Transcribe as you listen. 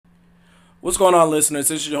What's going on, listeners?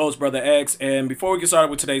 This is your host, Brother X. And before we get started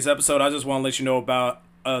with today's episode, I just want to let you know about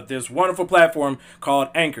this wonderful platform called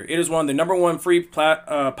Anchor. It is one of the number one free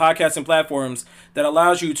podcasting platforms that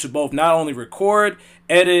allows you to both not only record,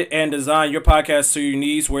 edit, and design your podcast to your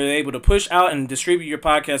needs, where you're able to push out and distribute your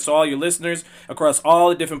podcast to all your listeners across all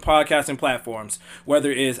the different podcasting platforms, whether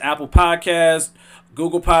it is Apple Podcasts,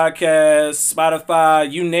 Google Podcasts, Spotify,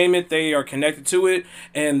 you name it, they are connected to it,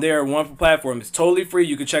 and they're a wonderful platform. It's totally free.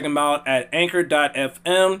 You can check them out at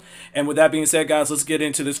anchor.fm. And with that being said, guys, let's get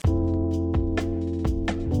into this.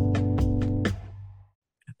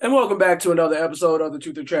 And welcome back to another episode of the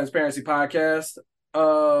Truth and Transparency Podcast.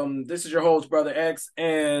 This is your host, Brother X,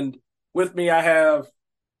 and with me I have,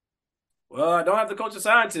 I don't have the coach of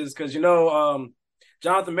scientists because,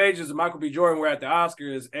 Jonathan Majors and Michael B. Jordan were at the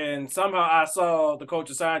Oscars, and somehow I saw the coach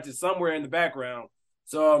of scientists somewhere in the background.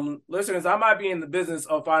 So, listeners, I might be in the business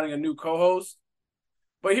of finding a new co-host.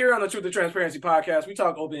 But here on the Truth and Transparency Podcast, we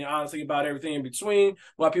talk openly and honestly about everything in between,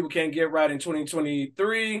 what people can't get right in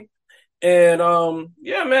 2023. And,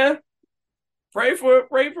 yeah, man, pray for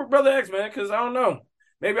Brother X, man, because I don't know.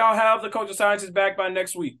 Maybe I'll have the coach of scientists back by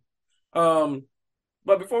next week. But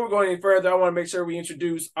before we go any further, I want to make sure we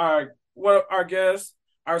introduce our guest,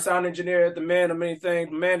 our sound engineer, the man of many things.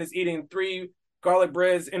 The man is eating 3 garlic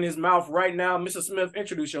breads in his mouth right now. Mr. Smith,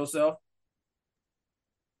 introduce yourself.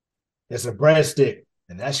 It's a breadstick,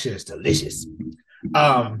 and that shit's delicious.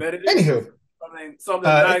 I bet it is. Anywho, something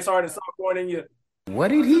nice, hard, and soft going in you. What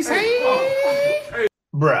did he say? Hey.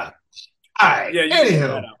 Bruh. All right.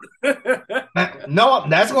 Yeah, anywho. No,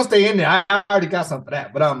 that's gonna stay in there. I already got some for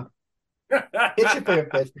that. But it's your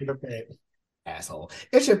favorite fed, asshole.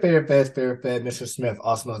 It's your favorite fed, Mr. Smith,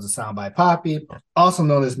 also known as the Soundbite Poppy, also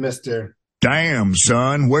known as Mr. Damn,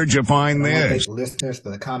 son, where'd you find this? Listeners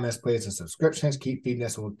for the comments, plays, and subscriptions. Keep feeding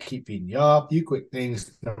us, and we'll keep feeding y'all. A few quick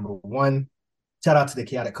things. Number one, shout out to the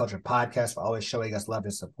Chaotic Culture Podcast for always showing us love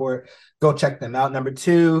and support. Go check them out. Number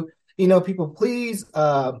two, people, please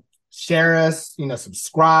share us,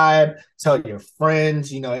 subscribe, tell your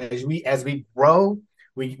friends, as we grow,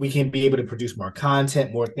 we can be able to produce more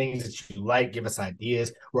content, more things that you like, give us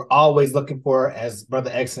ideas. We're always looking for, as Brother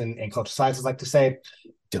X and Culture Scientists like to say,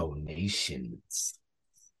 donations.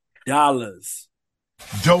 Dollars.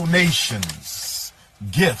 Donations.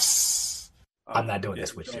 Gifts. I'm not doing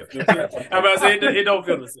this with you. I'm about to say it don't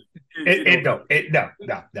feel the same.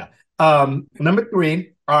 No. Number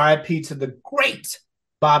 3, RIP to the great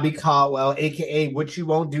Bobby Caldwell, aka What You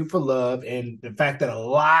Won't Do for Love, and the fact that a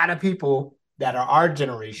lot of people that are our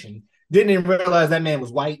generation didn't even realize that man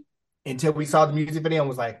was white until we saw the music video and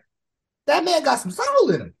was like, that man got some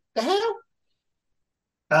soul in him. The hell?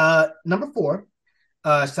 Number 4,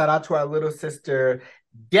 shout out to our little sister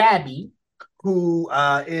Gabby, who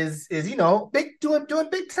is doing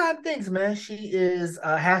big time things, man. She is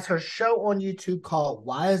has her show on YouTube called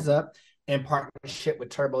Wise Up in partnership with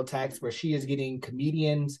TurboTax, where she is getting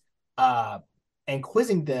comedians and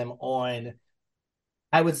quizzing them on,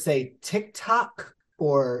 I would say, TikTok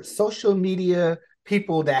or social media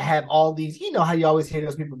people that have all these, how you always hear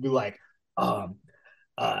those people be like,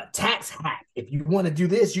 tax hack. If you want to do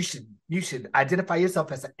this, you should identify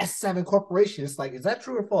yourself as an S7 corporation. It's like, is that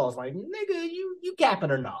true or false? Like, nigga, you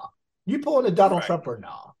capping or nah? You pulling a Donald Trump or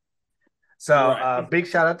nah? So big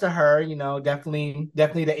shout out to her. Definitely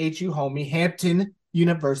the HU homie, Hampton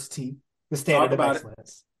University, the standard of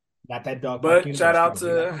excellence. Not that dog. But shout out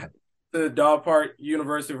to the Dog Park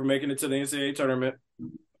University for making it to the NCAA tournament.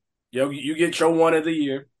 Yo, you get your one of the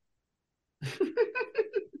year.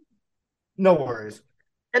 No worries.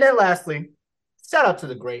 And then lastly, shout out to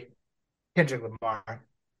the great Kendrick Lamar.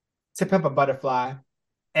 To Pimp a Butterfly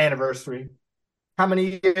anniversary. How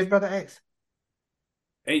many years, Brother X?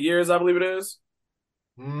 8 years, I believe it is.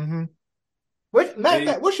 Mm-hmm.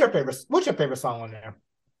 What's your favorite song on there?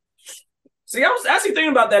 See, I was actually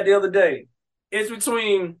thinking about that the other day. It's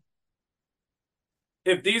between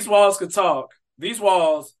If These Walls Could Talk, These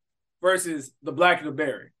Walls versus The Black and the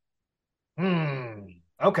Berry.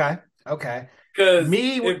 Okay. Because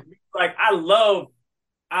I love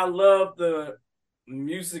the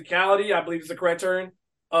musicality, I believe it's the correct term,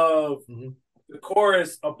 of the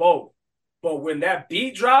chorus of both. But when that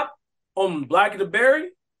beat drop on Black and the Berry,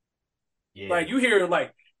 like you hear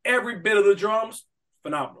like every bit of the drums,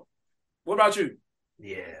 phenomenal. What about you?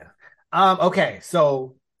 Yeah. Okay,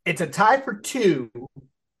 so it's a tie for 2,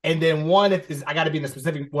 and then 1 if I got to be in a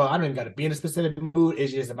specific. Well, I don't even got to be in a specific mood.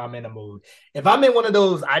 It's just if I'm in a mood. If I'm in one of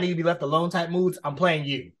those I need to be left alone type moods, I'm playing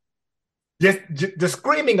you. Just the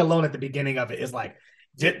screaming alone at the beginning of it is like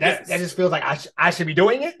that just feels like I should be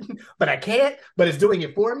doing it, but I can't. But it's doing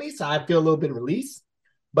it for me, so I feel a little bit of release.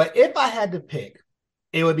 But if I had to pick,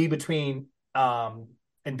 it would be between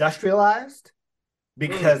Industrialized,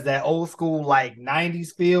 because that old school like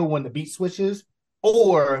 90s feel when the beat switches,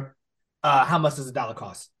 or How Much Does a Dollar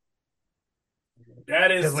Cost?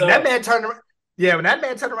 That is when that man turned around, when that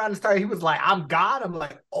man turned around and started, he was like, "I'm God." I'm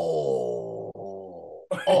like, oh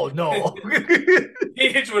no. He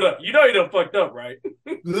hit you with a, you know, you done fucked up, right?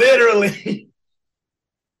 Literally.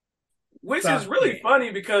 Which is really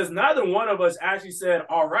funny because neither one of us actually said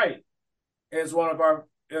 "all right" as our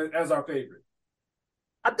favorite.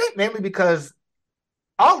 I think mainly because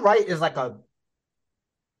 "All Right" is like a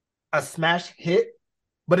smash hit,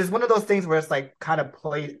 but it's one of those things where it's like kind of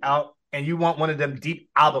played out, and you want one of them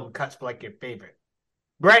deep album cuts for like your favorite.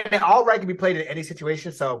 Granted, "All Right" can be played in any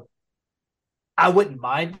situation, so I wouldn't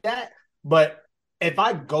mind that. But if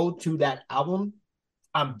I go to that album,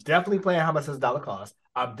 I'm definitely playing How Much Does a Dollar Cost.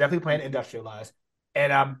 I'm definitely playing Industrialized,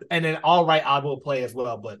 and then All Right I will play as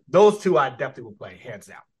well. But those two I definitely will play hands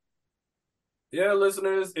down. Yeah,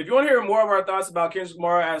 listeners, if you want to hear more of our thoughts about Kendrick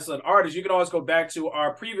Lamar as an artist, you can always go back to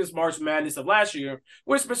our previous March Madness of last year,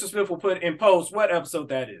 which Mr. Smith will put in post what episode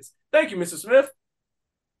that is. Thank you, Mr. Smith.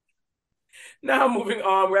 Now, moving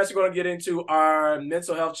on, we're actually going to get into our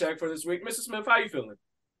mental health check for this week. Mr. Smith, how you feeling?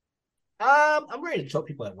 I'm ready to choke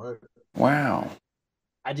people at work. Wow.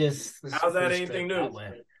 How's that anything new?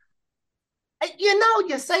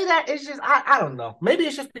 You say that, it's just I don't know. Maybe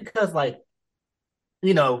it's just because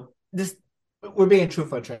this, we're being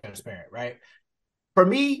truthful and transparent, right? For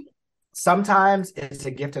me, sometimes it's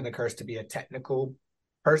a gift and a curse to be a technical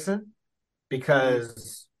person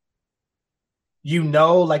because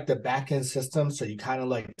like the back end system, so you kind of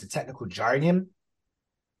like the technical jargon.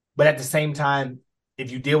 But at the same time,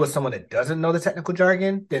 if you deal with someone that doesn't know the technical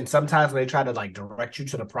jargon, then sometimes when they try to like direct you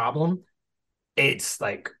to the problem, it's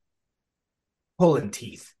like pulling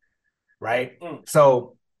teeth, right?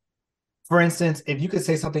 So, for instance, if you could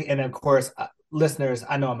say something, and of course, listeners,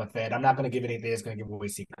 I know I'm a fan. I'm not going to give anything that's going to give away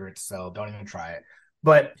secrets, so don't even try it.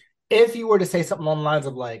 But if you were to say something along the lines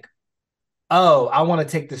of like, "Oh, I want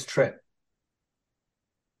to take this trip,"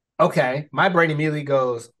 okay, my brain immediately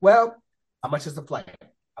goes, "Well, how much is the flight?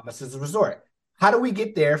 How much is the resort? How do we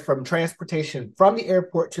get there from transportation from the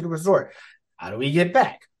airport to the resort? How do we get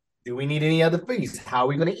back? Do we need any other fees? How are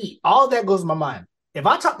we going to eat?" All that goes in my mind. If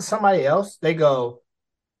I talk to somebody else, they go,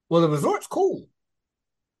 "Well, the resort's cool."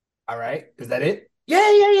 All right. Is that it? Yeah.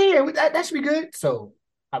 That should be good. So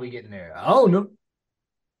how we getting there? I don't know.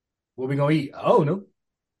 What we going to eat? I don't know.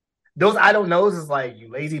 Those I don't knows is like, you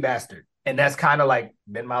lazy bastard. And that's kind of like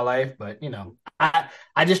been my life. But,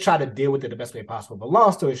 I just try to deal with it the best way possible. But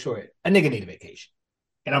long story short, a nigga need a vacation.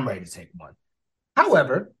 And I'm ready to take one.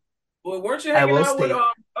 However, well, weren't you hanging out with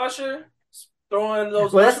Usher? Throwing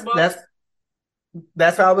those Usher bucks?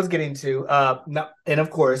 That's what I was getting to. And of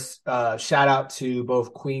course, shout out to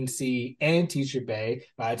both Queen C and Teacher Bay.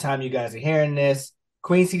 By the time you guys are hearing this,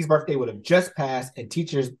 Queen C's birthday would have just passed, and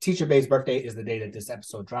Teacher Bay's birthday is the day that this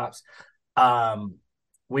episode drops.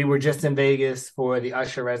 We were just in Vegas for the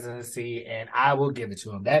Usher residency, and I will give it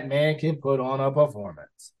to him. That man can put on a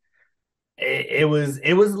performance. It was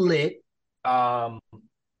lit.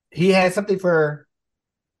 He had something for,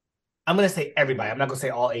 I'm gonna say everybody. I'm not gonna say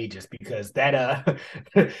all ages, because that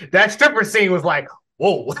that stripper scene was like,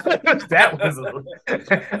 whoa, that was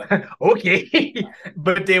okay.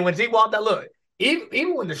 But then when she walked out, look,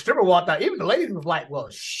 even when the stripper walked out, even the ladies was like, well,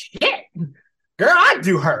 shit, girl, I'd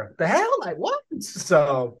do her. The hell, like what?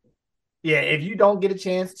 So yeah, if you don't get a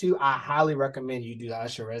chance to, I highly recommend you do the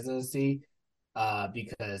Usher residency.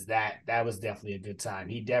 Because that was definitely a good time.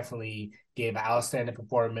 He definitely gave an outstanding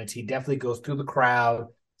performance. He definitely goes through the crowd.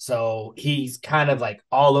 So he's kind of like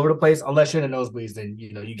all over the place. Unless you're in the nosebleeds, then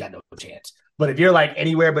you got no chance. But if you're like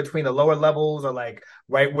anywhere between the lower levels or like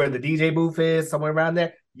right where the DJ booth is, somewhere around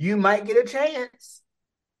there, you might get a chance.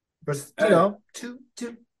 For two.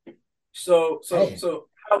 So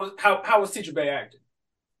how was Teacher Bay acting?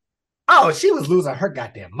 Oh, she was losing her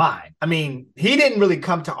goddamn mind. I mean, he didn't really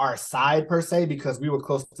come to our side per se because we were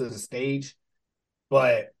close to the stage,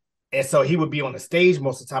 and so he would be on the stage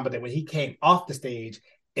most of the time. But then when he came off the stage,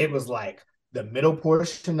 it was like the middle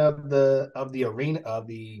portion of the arena of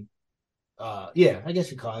the I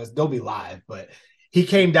guess you call it Dolby Live. But he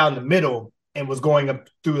came down the middle and was going up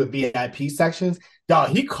through the VIP sections. Dog,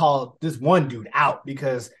 he called this one dude out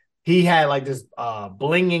because he had like this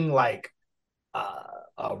blinging like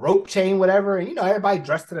a rope chain, whatever, and everybody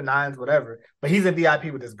dressed to the nines, whatever. But he's in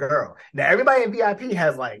VIP with this girl. Now everybody in VIP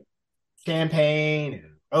has like champagne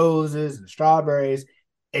and roses and strawberries,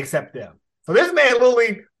 except them. So this man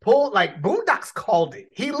literally pulled, like, Boondocks called it.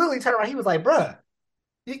 He literally turned around. He was like, "Bruh,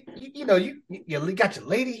 You got your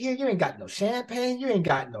lady here. You ain't got no champagne. You ain't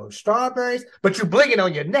got no strawberries, but you blinging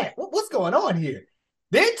on your neck. What's going on here?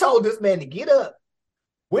 Then told this man to get up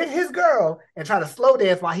with his girl and try to slow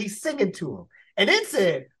dance while he's singing to him. And then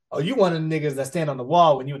said, "Oh, you one of the niggas that stand on the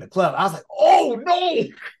wall when you in the club." I was like, "Oh no!"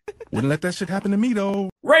 Wouldn't let that shit happen to me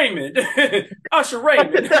though. Raymond, Usher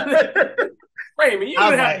Raymond, Raymond, you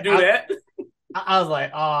didn't have to do that. I was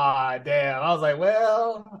like, "Ah, oh, damn." I was like,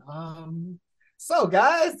 "Well, so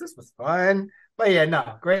guys, this was fun." But yeah,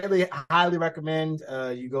 no, greatly, highly recommend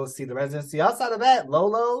you go see the residency. Outside of that,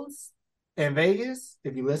 Lolo's in Vegas.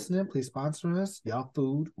 If you're listening, please sponsor us. Y'all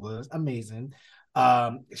food was amazing.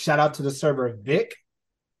 Shout out to the server Vic.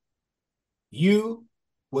 You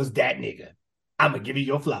was that nigga. I'm gonna give you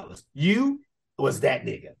your flowers. You was that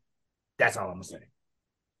nigga. That's all I'm gonna say.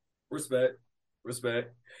 Respect.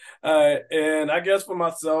 And I guess for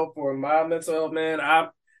myself, for my mental health, man,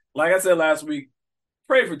 like I said last week,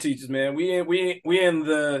 pray for teachers, man. We in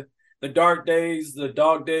the dark days, the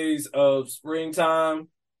dog days of springtime.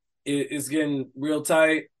 It's getting real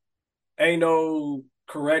tight. Ain't no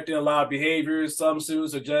correcting a lot of behaviors. Some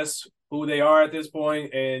students are just who they are at this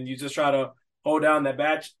point, and you just try to hold down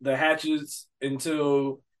the hatches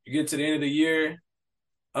until you get to the end of the year.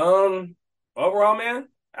 Overall, man,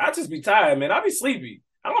 I just be tired, man. I be sleepy.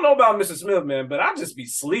 I don't know about Mr. Smith, man, but I just be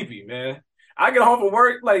sleepy, man. I get home from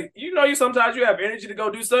work, like, you sometimes you have energy to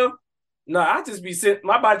go do stuff. No, I just be sitting.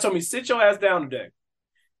 My body told me, sit your ass down today.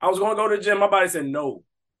 I was going to go to the gym. My body said, no,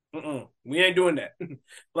 we ain't doing that.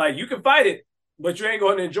 Like, you can fight it, but you ain't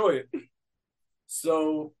going to enjoy it.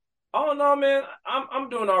 So, oh no, man, I'm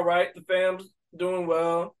doing all right. The fam's doing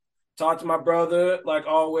well. Talk to my brother like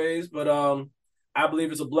always, but I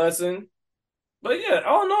believe it's a blessing. But yeah,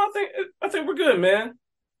 oh no, I think we're good, man.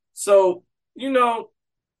 So,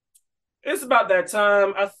 it's about that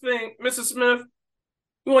time. I think, Mr. Smith,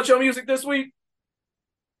 you want your music this week?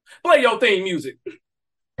 Play your theme music.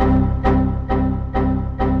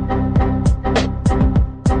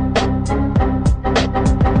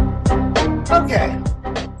 Okay,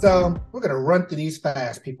 so we're gonna run through these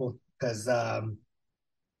fast, people, because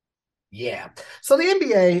yeah. So the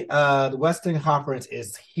NBA, the Western Conference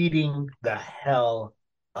is heating the hell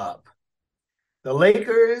up. The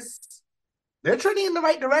Lakers, they're trending in the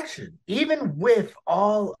right direction, even with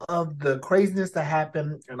all of the craziness that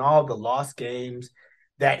happened and all the lost games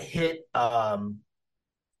that hit, throughout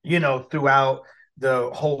the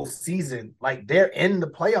whole season. Like, they're in the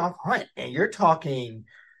playoff hunt, and you're talking,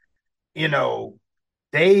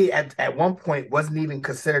 they at one point wasn't even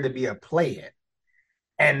considered to be a play-in.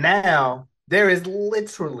 And now there is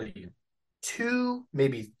literally 2,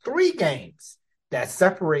 maybe 3 games that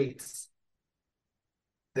separates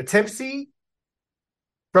the 10th seed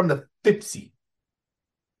from the 5th seed.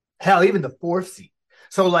 Hell, even the 4th seed.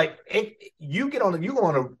 So, like, you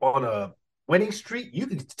go on a winning streak, you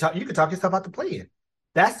can talk yourself out the play-in.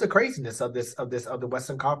 That's the craziness of the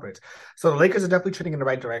Western Conference. So the Lakers are definitely trending in the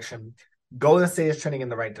right direction. Golden State is trending in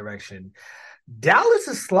the right direction. Dallas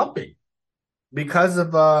is slumping because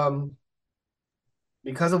of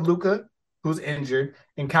Luka, who's injured,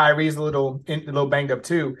 and Kyrie's a little banged up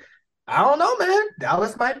too. I don't know, man.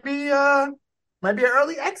 Dallas might be an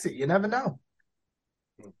early exit. You never know.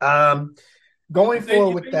 Going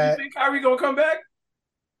forward with that, you think Kyrie gonna come back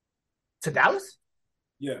to Dallas?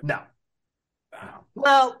 Yeah. No.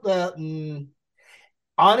 Well,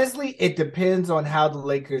 honestly, it depends on how the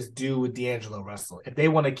Lakers do with D'Angelo Russell. If they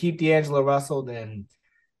want to keep D'Angelo Russell, then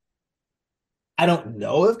I don't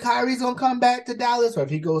know if Kyrie's gonna come back to Dallas or if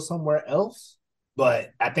he goes somewhere else.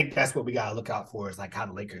 But I think that's what we gotta look out for, is like how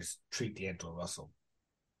the Lakers treat D'Angelo Russell.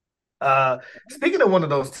 Speaking of one of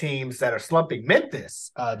those teams that are slumping,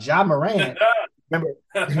 Memphis, Ja Morant.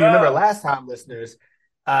 If you remember last time, listeners,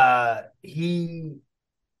 he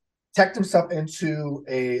checked himself into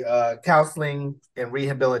a counseling and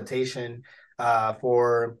rehabilitation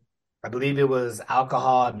for, I believe it was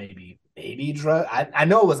alcohol, maybe drug. I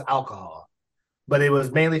know it was alcohol, but it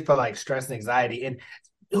was mainly for like stress and anxiety. And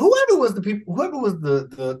whoever was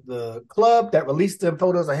the club that released them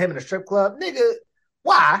photos of him in a strip club, nigga,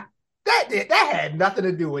 why? That had nothing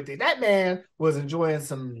to do with it. That man was enjoying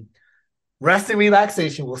some rest and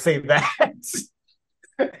relaxation. We'll say that.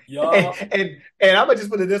 and I'm gonna just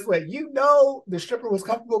put it this way: the stripper was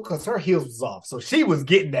comfortable because her heels was off, so she was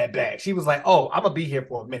getting that back. She was like, "Oh, I'm gonna be here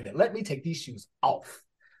for a minute. Let me take these shoes off.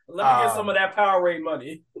 Let me get some of that Powerade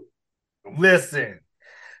money." Listen,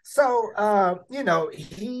 so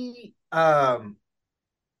he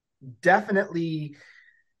definitely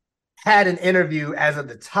had an interview. As of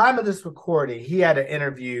the time of this recording, he had an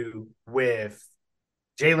interview with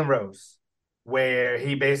Jalen Rose, where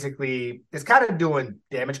he basically is kind of doing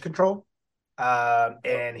damage control.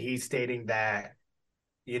 And he's stating that,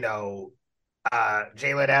 Jalen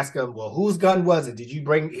asked him, well, whose gun was it? Did you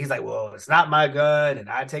bring? He's like, well, it's not my gun, and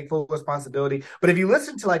I take full responsibility. But if you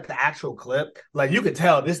listen to like the actual clip, like you could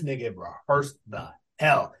tell this nigga rehearsed the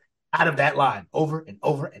hell out of that line over and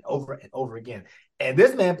over and over and over again. And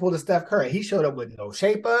this man pulled a Steph Curry. He showed up with no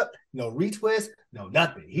shape up, no retwist, no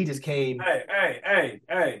nothing. He just came.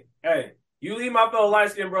 Hey. You leave my fellow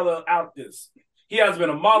light-skinned brother out this. He has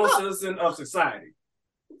been a model citizen of society.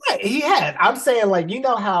 Right, he has. I'm saying, like, you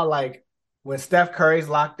know how, like, when Steph Curry's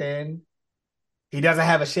locked in, he doesn't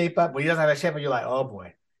have a shape up. When he doesn't have a shape up, you're like, oh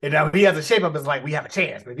boy. And now if he has a shape up, it's like we have a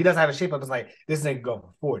chance. But if he doesn't have a shape up, it's like this nigga go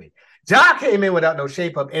for 40. Ja came in without no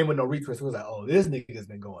shape up and with no retwist. It was like, oh, this nigga's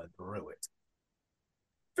been going through it.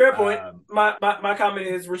 Fair point. My comment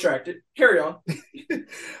is retracted. Carry on.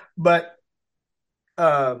 But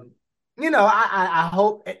I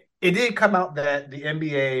hope it did come out that the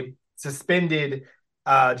NBA suspended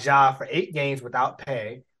Ja for 8 games without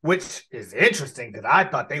pay, which is interesting because I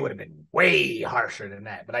thought they would have been way harsher than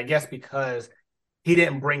that. But I guess because he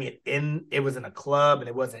didn't bring it in, it was in a club and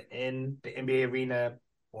it wasn't in the NBA arena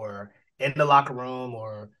or in the locker room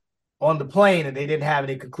or on the plane, and they didn't have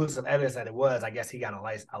any conclusive evidence that it was. I guess he got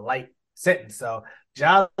a light sentence. So,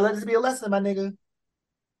 Ja, let this be a lesson, my nigga.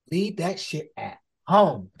 Leave that shit at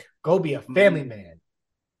home. Go be a family man.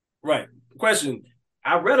 Right. Question.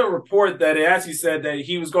 I read a report that it actually said that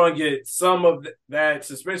he was going to get some of that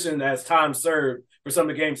suspension as time served for some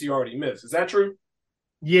of the games he already missed. Is that true?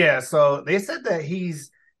 Yeah, so they said that he's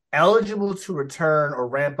eligible to return or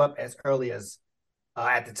ramp up as early as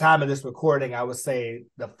at the time of this recording, I would say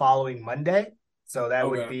the following Monday. So that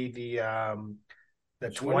would be the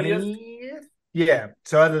 20th. Yeah.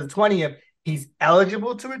 So under the 20th, he's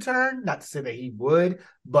eligible to return. Not to say that he would,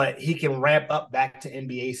 but he can ramp up back to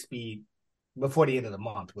NBA speed before the end of the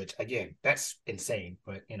month, which again, that's insane.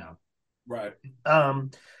 But right.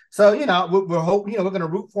 So we're going to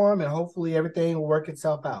root for him, and hopefully everything will work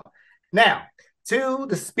itself out. Now to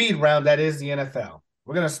the speed round that is the NFL.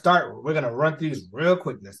 We're going to run through these real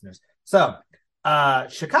quick, listeners. So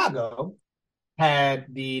Chicago had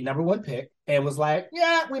the number 1 pick and was like,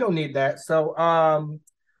 yeah, we don't need that. So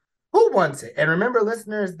who wants it? And remember,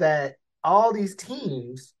 listeners, that all these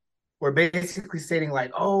teams were basically stating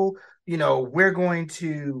like, oh, we're going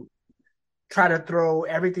to try to throw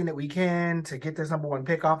everything that we can to get this number 1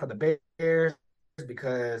 pick off of the Bears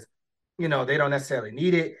because, they don't necessarily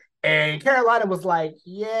need it. And Carolina was like,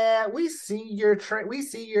 yeah, we see your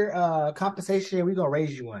compensation. We're going to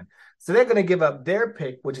raise you one. So they're going to give up their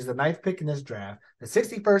pick, which is the 9th pick in this draft, the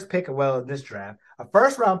 61st pick in this draft, a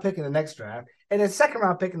first-round pick in the next draft, and a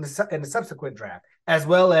second-round pick in the subsequent draft, as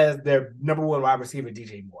well as their number 1 wide receiver,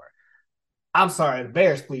 DJ Moore. I'm sorry, the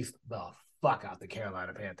Bears fleeced the fuck out the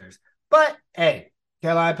Carolina Panthers. But, hey,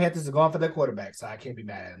 Carolina Panthers are going for their quarterback, so I can't be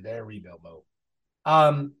mad at them. They're in rebuild mode.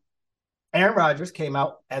 Aaron Rodgers came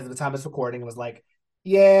out as of the time of this recording and was like,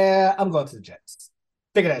 yeah, I'm going to the Jets.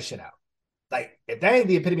 Figure that shit out. Like, if that ain't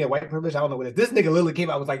the epitome of white privilege, I don't know what it is. This nigga literally came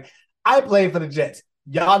out and was like, I play for the Jets.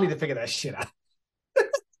 Y'all need to figure that shit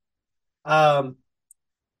out.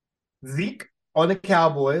 Zeke on the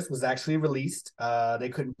Cowboys was actually released.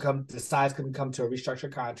 The sides couldn't come to a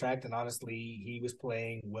restructured contract, and honestly, he was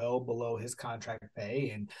playing well below his contract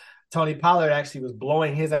pay, and Tony Pollard actually was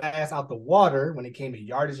blowing his ass out the water when it came to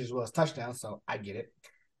yardage as well as touchdowns, so I get it.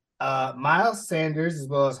 Miles Sanders as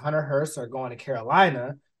well as Hunter Hurst are going to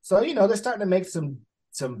Carolina, so they're starting to make some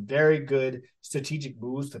very good strategic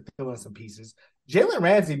moves to fill in some pieces. Jalen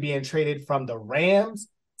Ramsey being traded from the Rams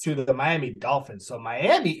to the Miami Dolphins, so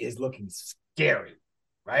Miami is looking scary,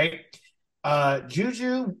 right?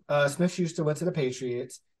 Juju Smith-Schuster went to the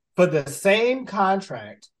Patriots for the same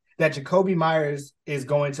contract that Jacoby Myers is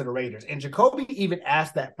going to the Raiders. And Jacoby even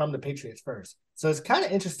asked that from the Patriots first. So it's kind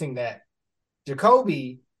of interesting that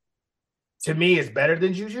Jacoby, to me, is better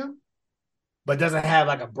than Juju, but doesn't have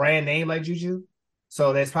like a brand name like Juju.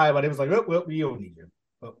 So that's probably why they was like, oh, well, we don't need you.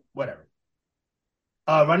 But whatever.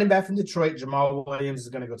 Running back from Detroit, Jamal Williams is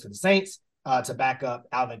going to go to the Saints to back up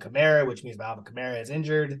Alvin Kamara, which means Alvin Kamara is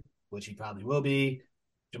injured, which he probably will be.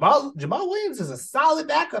 Jamal Williams is a solid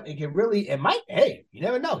backup and can really, you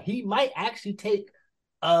never know. He might actually take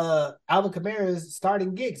Alvin Kamara's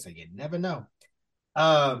starting gig, so you never know.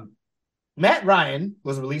 Matt Ryan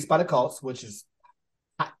was released by the Colts, which is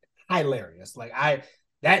hilarious. That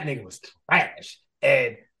nigga was trash.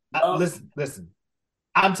 And listen,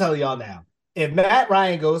 I'm telling y'all now, if Matt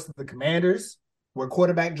Ryan goes to the Commanders, where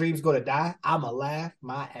quarterback dreams go to die, I'ma laugh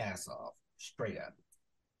my ass off straight up.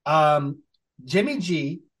 Jimmy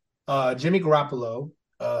G Jimmy Garoppolo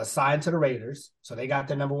signed to the Raiders, so they got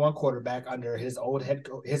their number one quarterback under his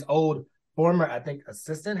old former, I think,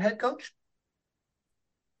 assistant head coach.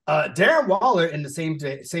 Darren Waller in the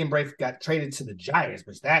same break got traded to the Giants,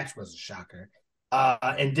 which that was a shocker.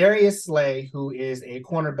 And Darius Slay, who was a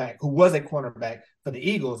cornerback for the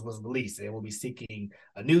Eagles, was released. They will be seeking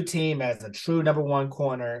a new team as a true number one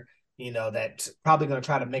corner, that's probably going to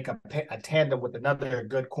try to make a tandem with another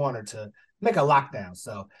good corner to make a lockdown.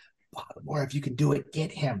 So, Baltimore, if you can do it,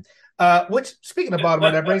 get him. Which, speaking of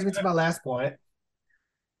Baltimore, that brings me to my last point.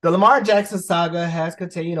 The Lamar Jackson saga has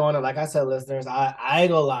continued on. And like I said, listeners, I ain't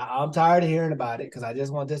gonna lie. I'm tired of hearing about it because I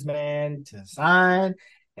just want this man to sign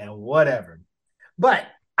and whatever. But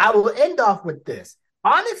I will end off with this.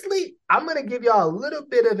 Honestly, I'm going to give y'all a little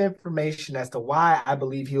bit of information as to why I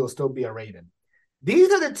believe he will still be a Raven.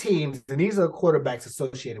 These are the teams and these are the quarterbacks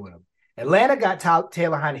associated with him. Atlanta got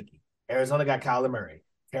Taylor Heineke. Arizona got Kyler Murray.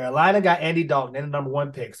 Carolina got Andy Dalton in the number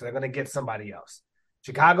one pick, so they're going to get somebody else.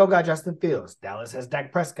 Chicago got Justin Fields. Dallas has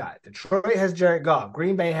Dak Prescott. Detroit has Jared Goff.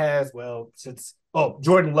 Green Bay has,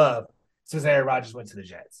 Jordan Love since Aaron Rodgers went to the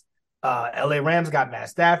Jets. LA Rams got Matt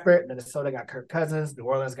Stafford. Minnesota got Kirk Cousins. New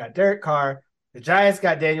Orleans got Derek Carr. The Giants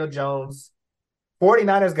got Daniel Jones.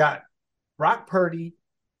 49ers got Brock Purdy,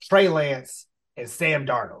 Trey Lance, and Sam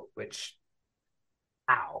Darnold, which,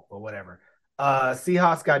 or whatever.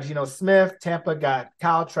 Seahawks got Geno Smith. Tampa got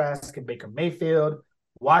Kyle Trask and Baker Mayfield.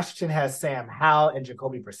 Washington has Sam Howell and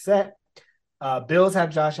Jacoby Brissett. Bills have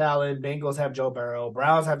Josh Allen. Bengals have Joe Burrow.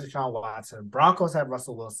 Browns have Deshaun Watson. Broncos have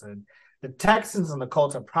Russell Wilson. The Texans and the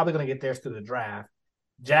Colts are probably going to get theirs through the draft.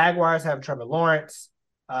 Jaguars have Trevor Lawrence.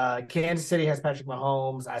 Kansas City has Patrick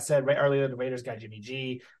Mahomes. I said earlier the Raiders got Jimmy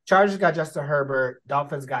G. Chargers got Justin Herbert.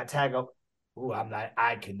 Dolphins got Tago.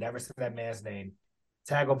 I can never say that man's name.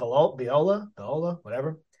 Tagovailoa,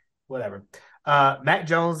 whatever.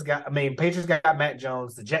 Patriots got Matt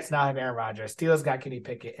Jones. The Jets now have Aaron Rodgers. Steelers got Kenny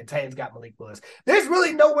Pickett, and Titans got Malik Willis. There's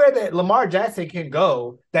really nowhere that Lamar Jackson can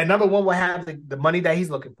go that number one will have the money that he's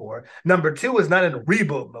looking for. Number two is not in a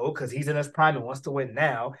rebuild mode because he's in his prime and wants to win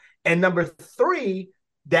now. And number three,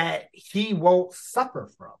 that he won't suffer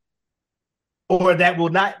from, or that will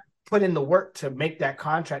not put in the work to make that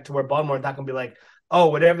contract to where Baltimore is not going to be like, oh,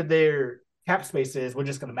 whatever their cap space is, we're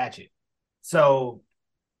just going to match it. So,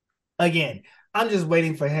 again, I'm just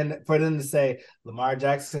waiting for them to say Lamar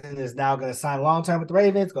Jackson is now going to sign long-term with the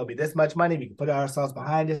Ravens. It's going to be this much money. We can put ourselves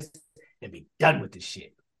behind this and be done with this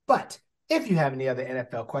shit. But if you have any other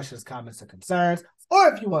NFL questions, comments, or concerns,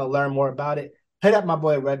 or if you want to learn more about it, hit up my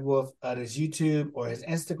boy Red Wolf at his YouTube or his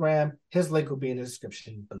Instagram. His link will be in the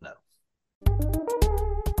description below.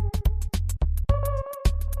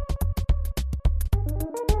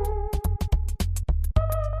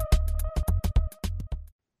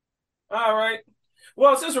 All right.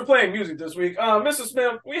 Well, since we're playing music this week, Mr.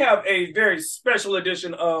 Smith, we have a very special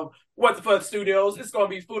edition of What the Fuck Studios. It's going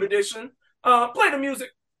to be Food Edition. Play the music.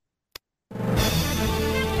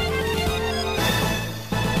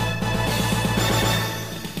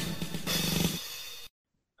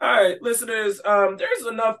 All right, listeners, there's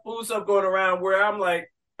enough food stuff going around where I'm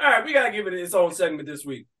like, all right, we got to give it its own segment this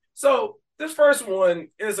week. So this first one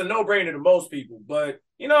is a no-brainer to most people, but,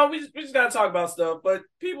 we just got to talk about stuff, but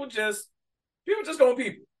people just going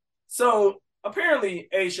people. So apparently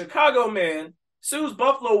a Chicago man sues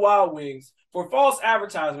Buffalo Wild Wings for false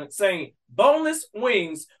advertisement saying boneless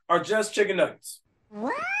wings are just chicken nuggets.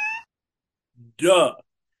 What? Duh.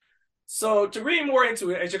 So to read more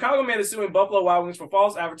into it, a Chicago man is suing Buffalo Wild Wings for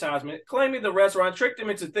false advertisement, claiming the restaurant tricked him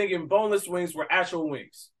into thinking boneless wings were actual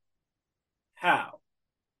wings. How?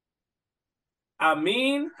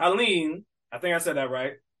 Helene, I think I said that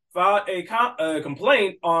right, filed a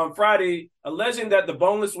complaint on Friday alleging that the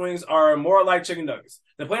boneless wings are more like chicken nuggets.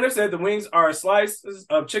 The plaintiff said the wings are slices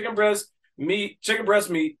of chicken breast meat,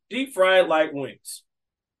 deep fried like wings.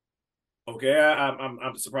 Okay,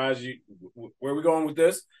 I'm surprised where are we going with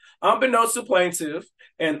this? Unbeknownst to plaintiff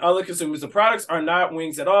and other consumers, the products are not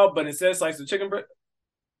wings at all, but instead slices of chicken breast.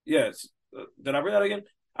 Yes. Did I read that again?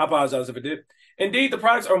 I apologize if it did. Indeed, the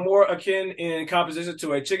products are more akin in composition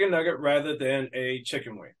to a chicken nugget rather than a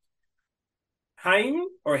chicken wing. Haim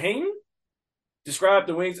described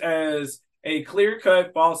the wings as a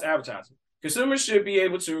clear-cut false advertisement. Consumers should be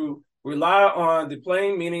able to rely on the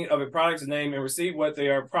plain meaning of a product's name and receive what they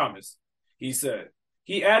are promised, he said.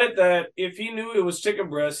 He added that if he knew it was chicken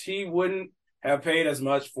breast, he wouldn't have paid as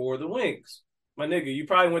much for the wings. My nigga, you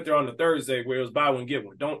probably went there on the Thursday where it was buy one, get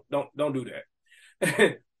one. Don't do that.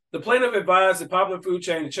 The plaintiff advised the popular food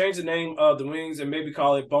chain to change the name of the wings and maybe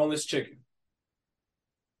call it boneless chicken.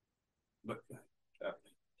 But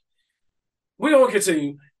we're going to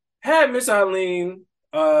continue. Had Miss Eileen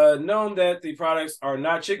known that the products are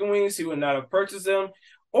not chicken wings, he would not have purchased them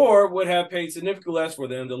or would have paid significantly less for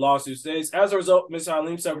them, the lawsuit states. As a result, Miss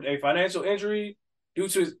Eileen suffered a financial injury due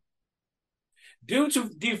to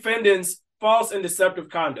defendants' false and deceptive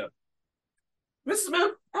conduct. Mrs.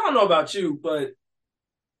 Smith, I don't know about you, but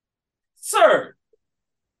sir,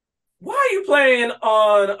 why are you playing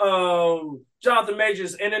on Jonathan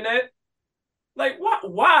Major's internet? Like,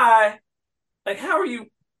 why? Like, how are you?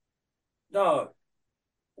 Dog,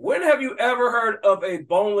 when have you ever heard of a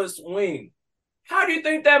boneless wing? How do you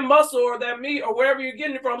think that muscle or that meat or wherever you're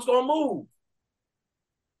getting it from is going to move?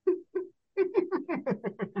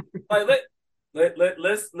 Like,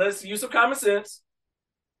 let's use some common sense.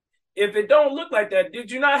 If it don't look like that, did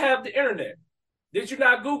you not have the internet? Did you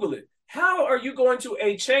not Google it? How are you going to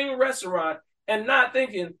a chain restaurant and not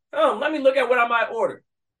thinking, oh, let me look at what I might order?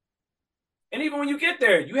 And even when you get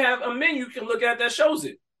there, you have a menu you can look at that shows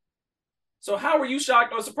it. So how were you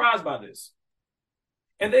shocked or surprised by this?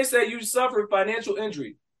 And they say you suffered financial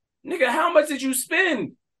injury. Nigga, how much did you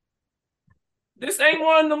spend? This ain't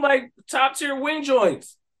one of them like top tier wing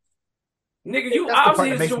joints. Nigga, you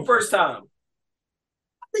obviously it's your first time.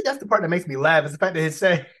 I think that's the part that makes me laugh is the fact that it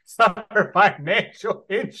said suffer financial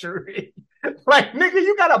injury. Like, nigga,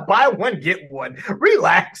 you gotta buy one, get one.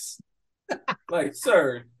 Relax. Like,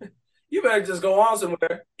 sir, you better just go on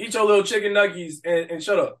somewhere, eat your little chicken nuggets and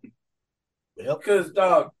shut up. Because,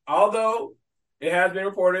 dog, although it has been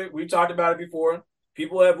reported, we've talked about it before,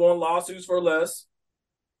 people have won lawsuits for less.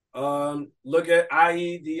 Look at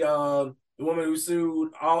i.e. the woman who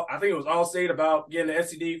sued I think it was Allstate about getting an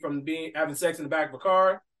STD from having sex in the back of a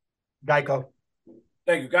car. Geico.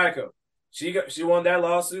 Thank you, Geico. She won that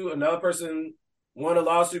lawsuit. Another person won a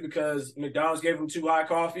lawsuit because McDonald's gave them too high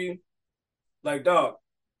coffee. Like, dog,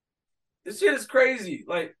 this shit is crazy.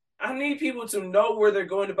 Like, I need people to know where they're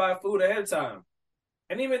going to buy food ahead of time.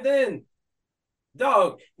 And even then,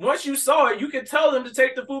 dog, once you saw it, you can tell them to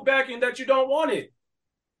take the food back and that you don't want it.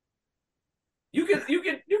 You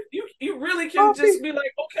really can just be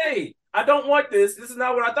like, okay, I don't want this. This is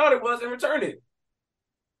not what I thought it was, and return it.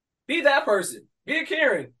 Be that person. Be a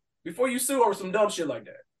Karen before you sue over some dumb shit like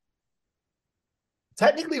that.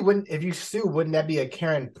 Technically, if you sue, wouldn't that be a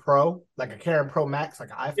Karen Pro, like a Karen Pro Max,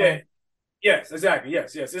 like an iPhone? Yeah. Yes, exactly.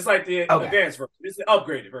 Yes. It's like the advanced version. It's the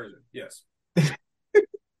upgraded version. Yes.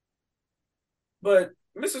 But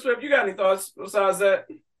Mr. Swift, you got any thoughts besides that?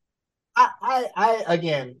 I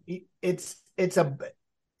again, I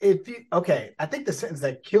think the sentence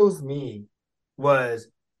that kills me was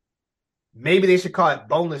maybe they should call it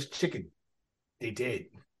boneless chicken. They did.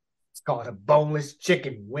 It's called a boneless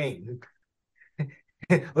chicken wing.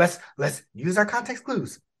 Let's use our context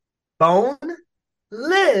clues.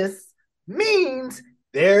 Boneless means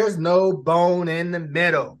there's no bone in the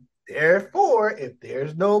middle. Therefore, if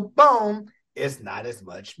there's no bone, it's not as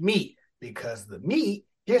much meat because the meat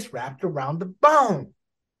gets wrapped around the bone.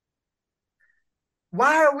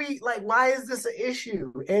 Why is this an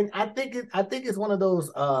issue? And I think it's one of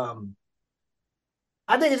those I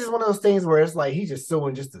think it's just one of those things where it's like he's just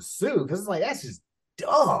suing just to sue because it's like that's just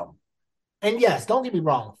dumb. And yes, don't get me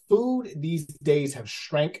wrong, food these days have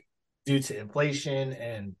shrank due to inflation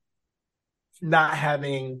and not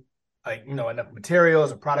having enough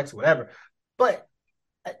materials or products or whatever. But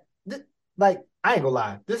I ain't gonna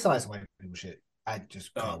lie, this sounds like white people shit. I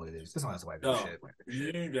just call it what it is. This sounds like white people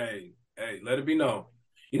shit. Hey, let it be known.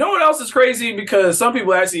 You know what else is crazy? Because some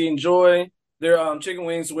people actually enjoy their chicken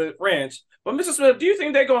wings with ranch. But Mr. Smith, do you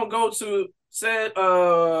think they're gonna go to said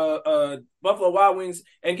Buffalo Wild Wings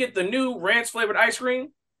and get the new ranch flavored ice cream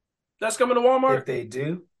that's coming to Walmart? If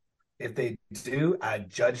they do, I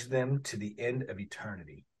judge them to the end of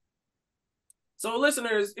eternity. So,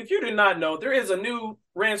 listeners, if you did not know, there is a new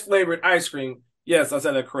ranch flavored ice cream. Yes, I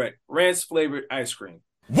said that correct. Ranch flavored ice cream.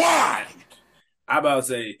 Why? I'm about to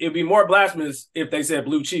say it'd be more blasphemous if they said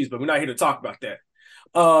blue cheese, but we're not here to talk about that.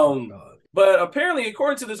 But apparently,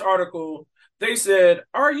 according to this article, they said,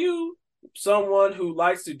 "Are you someone who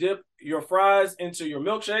likes to dip your fries into your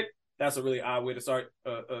milkshake?" That's a really odd way to start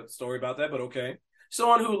a story about that, but okay.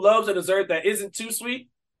 Someone who loves a dessert that isn't too sweet.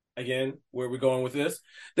 Again, where are we going with this?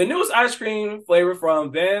 The newest ice cream flavor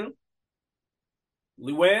from Van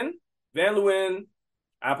Leeuwen,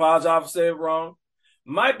 I apologize for saying it wrong,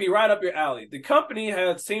 might be right up your alley. The company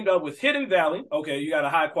has teamed up with Hidden Valley, okay, you got a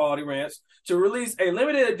high-quality ranch, to release a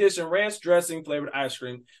limited edition ranch dressing flavored ice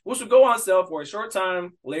cream, which will go on sale for a short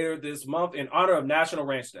time later this month in honor of National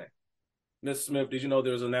Ranch Day. Mr. Smith, did you know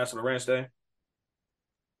there was a National Ranch Day?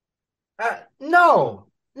 No.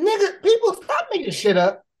 Nigga, people stop making shit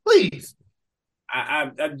up. Please.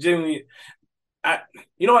 I genuinely...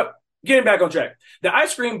 You know what? Getting back on track. The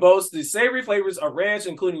ice cream boasts the savory flavors of ranch,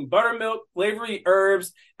 including buttermilk, flavory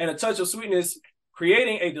herbs, and a touch of sweetness,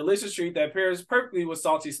 creating a delicious treat that pairs perfectly with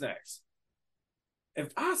salty snacks.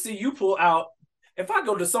 If I see you pull out, if I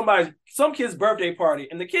go to some kid's birthday party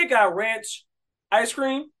and the kid got ranch ice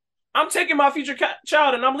cream, I'm taking my future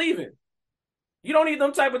child and I'm leaving. You don't need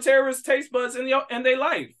them type of terrorist taste buds in their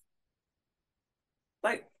life.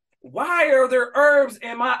 Like, why are there herbs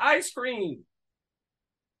in my ice cream?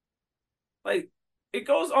 Like, it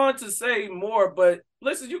goes on to say more, but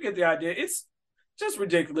listen, you get the idea. It's just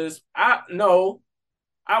ridiculous. I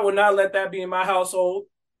would not let that be in my household.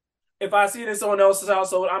 If I see it in someone else's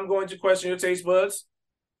household, I'm going to question your taste buds,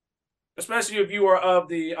 especially if you are of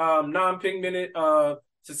the non-pigmented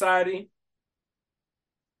society.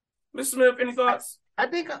 Mr. Smith, any thoughts? I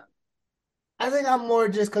think I'm more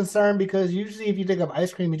just concerned because usually if you think of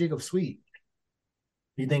ice cream, you think of sweet.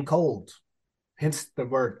 You think cold, hence the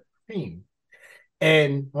word cream.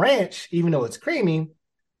 And ranch, even though it's creamy,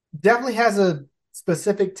 definitely has a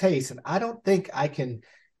specific taste. And I don't think I can,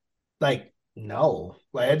 no.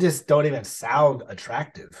 I just don't even sound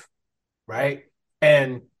attractive, right?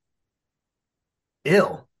 And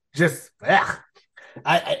just, ugh.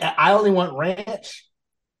 I only want ranch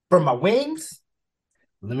for my wings,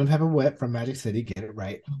 lemon pepper wet from Magic City, get it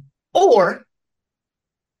right. Or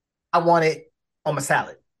I want it on my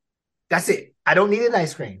salad. That's it. I don't need an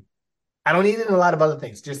ice cream. I don't need it in a lot of other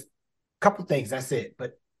things. Just a couple things. That's it.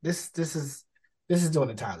 But this is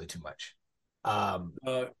doing entirely too much.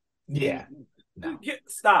 Yeah. No.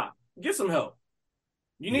 Stop. Get some help.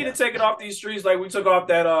 You need to take it off these streets like we took off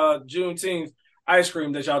that Juneteenth ice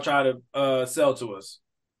cream that y'all try to sell to us.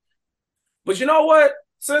 But you know what?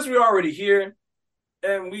 Since we're already here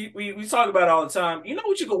and we talk about it all the time, you know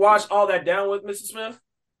what you could wash all that down with, Mr. Smith?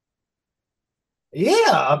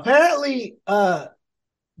 Yeah, apparently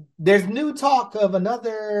there's new talk of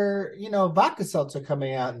another, vodka seltzer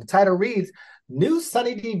coming out. And the title reads, New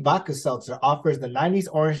Sunny D Vodka Seltzer offers the 90s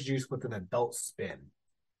orange juice with an adult spin.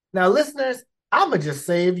 Now, listeners, I'm going to just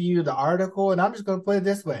save you the article, and I'm just going to put it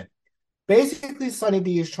this way. Basically, Sunny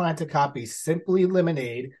D is trying to copy Simply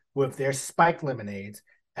Lemonade with their spiked lemonades,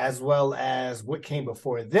 as well as what came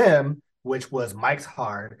before them, which was Mike's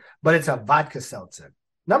Hard, but it's a vodka seltzer.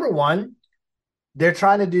 Number one, they're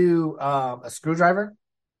trying to do a screwdriver.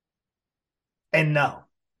 And no,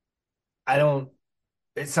 I don't.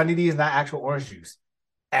 Sunny D is not actual orange juice,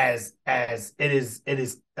 as it is.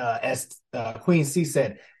 As Queen C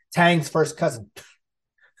said, Tang's first cousin.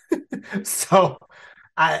 So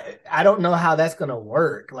I don't know how that's gonna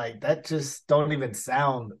work. Like that just don't even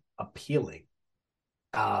sound appealing.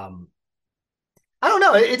 I don't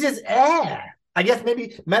know. It just I guess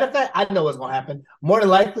maybe matter of fact, I know what's gonna happen. More than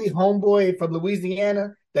likely, homeboy from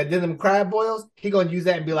Louisiana that did them crab boils, he gonna use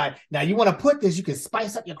that and be like, now you want to put this, you can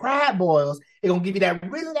spice up your crab boils. It gonna give you that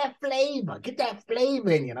flavor. Get that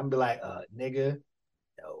flavor in you. And I'm be like, nigga,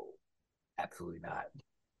 no, absolutely not.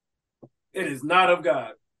 It is not of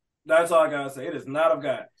God. That's all I gotta say. It is not of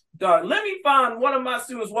God. Dog, let me find one of my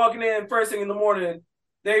students walking in first thing in the morning.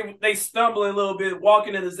 They stumbling a little bit,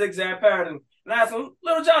 walking in a zigzag pattern. And I asked him,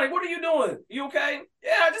 little Johnny, what are you doing? You okay?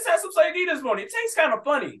 Yeah, I just had some Sunny this morning. It tastes kind of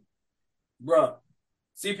funny. Bruh,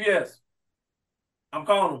 CPS. I'm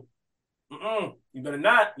calling them. You better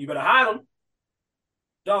not. You better hide them.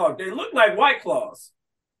 Dog, they look like White Claws.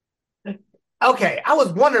 Okay, I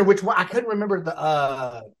was wondering which one. I couldn't remember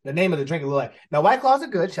the name of the drink a little like. Now, White Claws are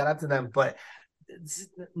good. Shout out to them. But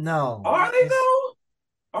no. Are they, though?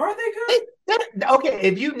 Are they good? Okay,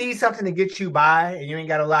 if you need something to get you by and you ain't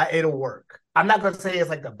got a lot, it'll work. I'm not going to say it's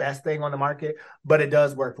like the best thing on the market, but it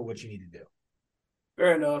does work for what you need to do.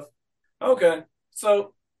 Fair enough. Okay.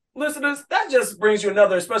 So, listeners, that just brings you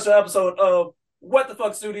another special episode of What the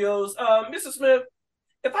Fuck Studios. Mr. Smith,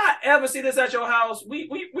 if I ever see this at your house, we're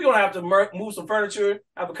going to have to move some furniture,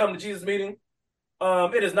 have a come to Jesus meeting.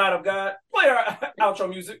 It is not of God. Play our outro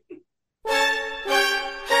music.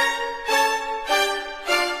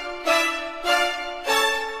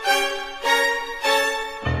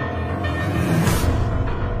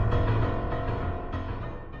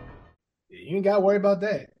 You ain't got to worry about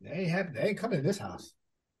that. They ain't coming to this house.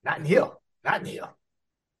 Not in here.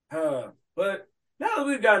 But now that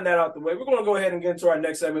we've gotten that out the way, we're going to go ahead and get into our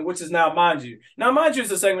next segment, which is Now Mind You. Now Mind You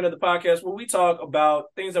is a segment of the podcast where we talk about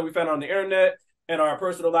things that we found on the internet and our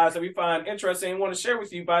personal lives that we find interesting and want to share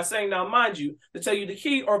with you by saying Now Mind You to tell you the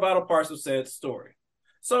key or vital parts of said story.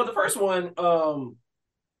 So the first one,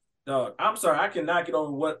 I'm sorry, I cannot get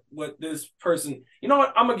over what this person, you know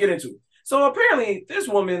what, I'm going to get into it. So apparently this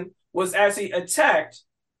woman was actually attacked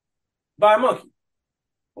by a monkey.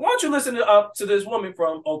 Why don't you listen up to this woman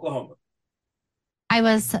from Oklahoma? I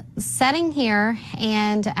was sitting here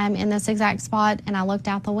and I'm in this exact spot, and I looked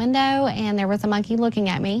out the window and there was a monkey looking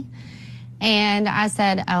at me. And I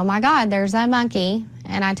said, oh my God, there's a monkey.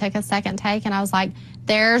 And I took a second take and I was like,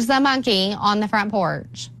 there's the monkey on the front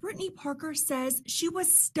porch. Brittany Parker says she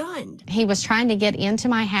was stunned. He was trying to get into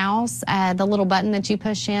my house, the little button that you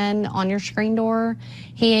push in on your screen door.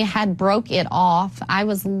 He had broke it off. I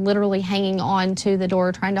was literally hanging on to the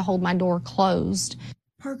door, trying to hold my door closed.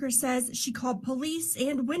 Parker says she called police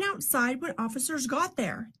and went outside when officers got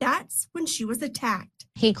there. That's when she was attacked.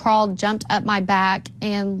 He crawled, jumped up my back,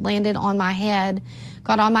 and landed on my head,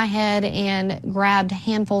 got on my head and grabbed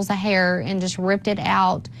handfuls of hair and just ripped it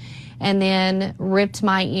out, and then ripped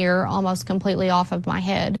my ear almost completely off of my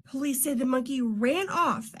head. Police say the monkey ran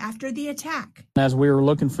off after the attack. As we were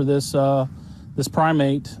looking for this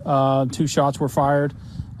primate, 2 shots were fired.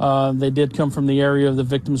 They did come from the area of the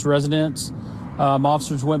victim's residence.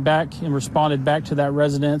 Officers went back and responded back to that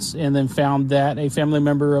residence and then found that a family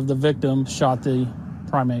member of the victim shot the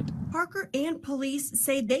primate. Parker and police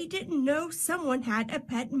say they didn't know someone had a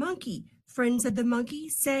pet monkey. Friends of the monkey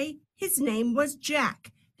say his name was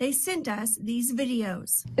Jack. They sent us these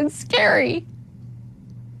videos. It's scary.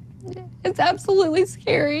 It's absolutely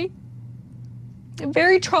scary.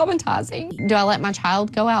 Very traumatizing. Do I let my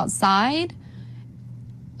child go outside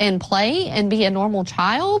and play and be a normal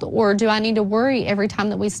child, or do I need to worry every time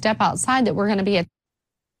that we step outside that we're going to be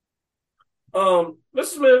Mr.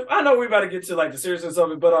 Smith, I know we're about to get to like the seriousness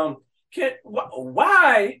of it, but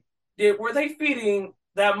why were they feeding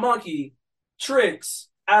that monkey tricks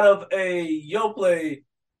out of a Yoplait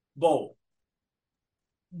bowl?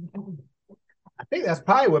 I think that's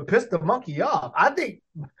probably what pissed the monkey off. I think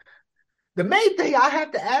the main thing I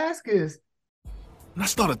have to ask is, And I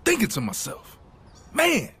started thinking to myself,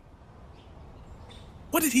 man,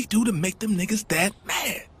 what did he do to make them niggas that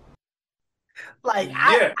mad? like,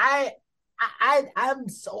 Yeah. I'm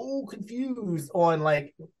so confused on,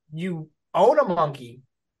 like, you own a monkey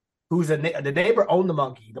who's the neighbor owned the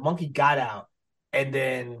monkey got out, and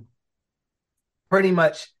then pretty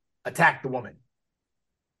much attacked the woman.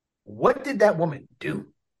 What did that woman do?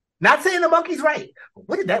 Not saying the monkey's right, but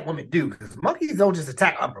what did that woman do? Because monkeys don't just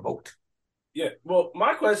attack unprovoked. Yeah, well,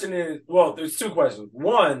 my question is, there's 2 questions.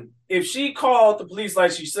 One, if she called the police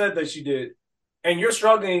like she said that she did, and you're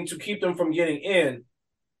struggling to keep them from getting in,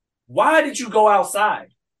 why did you go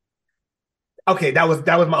outside? Okay, that was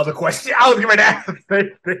my other question. I was going to ask the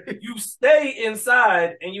same thing. You stay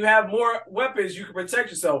inside and you have more weapons you can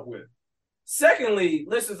protect yourself with. Secondly,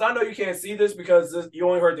 listeners, I know you can't see this because you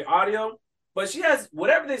only heard the audio, but she has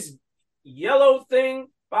whatever this yellow thing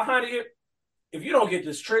behind it. If you don't get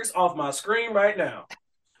this tricks off my screen right now,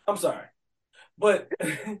 I'm sorry. But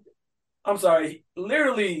I'm sorry.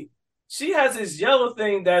 Literally, she has this yellow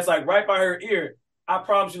thing that's like right by her ear. I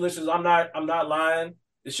promise you, listeners, I'm not lying.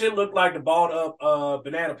 The shit looked like the balled up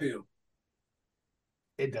banana peel.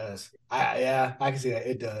 It does. I can see that.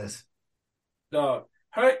 It does. Dog,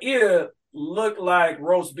 her ear looked like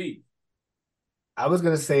roast beef. I was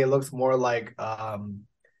gonna say it looks more like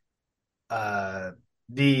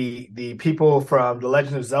the people from The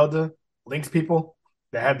Legend of Zelda, Link's people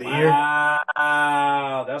that have the ear.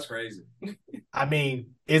 Wow, that's crazy. I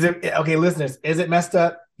mean, is it okay, listeners? Is it messed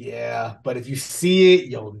up? Yeah, but if you see it,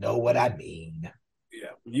 you'll know what I mean. Yeah,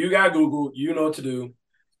 you got Google. You know what to do.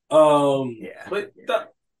 Yeah, but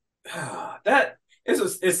that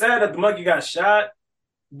it's sad that the monkey got shot,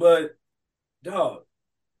 but dog,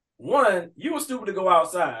 1, you were stupid to go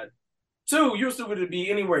outside. 2, you were stupid to be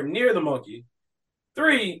anywhere near the monkey.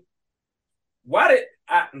 3, why did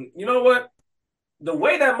I? You know what? The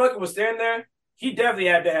way that monkey was standing there, he definitely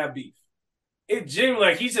had to have beef. It genuinely,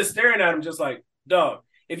 like, he's just staring at him, just like, dog.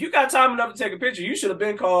 If you got time enough to take a picture, you should have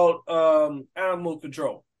been called animal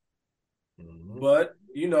control. Mm-hmm. But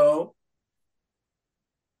you know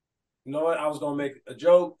what? I was gonna make a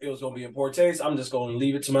joke. It was gonna be in poor taste. I'm just gonna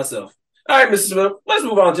leave it to myself. All right, Mr. Smith. Let's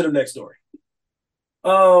move on to the next story.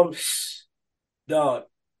 Dog.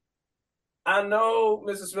 I know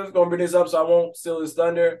Mr. Smith's gonna bring this up, so I won't steal his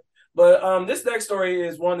thunder. But this next story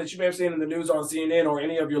is one that you may have seen in the news on CNN or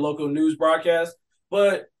any of your local news broadcasts.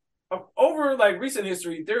 But over like recent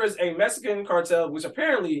history, there is a Mexican cartel which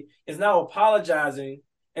apparently is now apologizing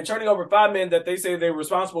and turning over 5 men that they say they were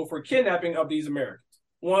responsible for kidnapping of these Americans.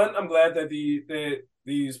 One, I'm glad that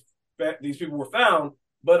these people were found.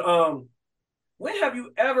 But when have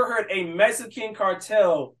you ever heard a Mexican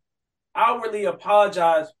cartel outwardly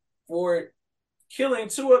apologize for killing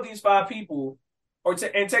 2 of these 5 people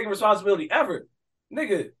and taking responsibility ever?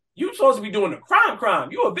 Nigga, you supposed to be doing a crime.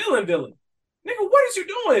 You a villain. Nigga, what is you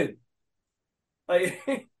doing?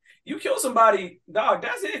 Like, you kill somebody, dog,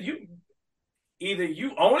 that's it. You either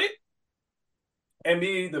you own it and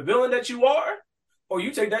be the villain that you are, or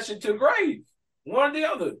you take that shit to the grave. One or the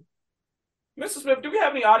other. Mr. Smith, do we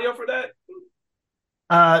have any audio for that?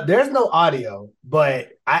 There's no audio, but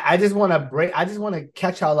I just want to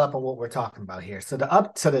catch y'all up on what we're talking about here. So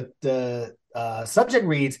the subject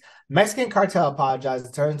reads: Mexican cartel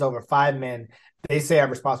apologizes, turns over 5 men they say are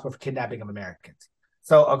responsible for kidnapping of Americans.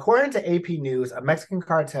 So according to AP News, a Mexican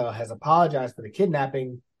cartel has apologized for the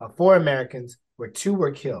kidnapping of 4 Americans, where 2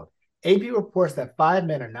 were killed. AP reports that 5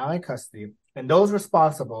 men are now in custody, and those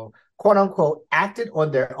responsible, quote unquote, acted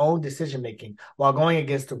on their own decision making while going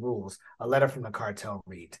against the rules, a letter from the cartel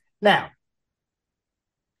reads. Now,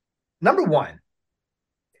 number one,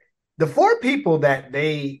 the 4 people that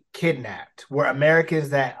they kidnapped were Americans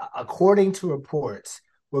that, according to reports,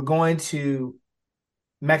 were going to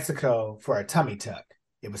Mexico for a tummy tuck.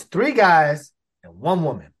 It was 3 guys and 1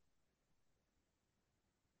 woman.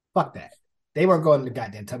 Fuck that. They weren't going to the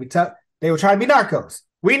goddamn tummy tuck. They were trying to be narcos.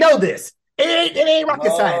 We know this. It ain't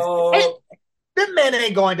rocket science. Them men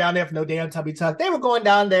ain't going down there for no damn tummy tuck. They were going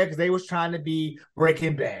down there because they was trying to be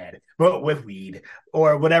Breaking Bad, but with weed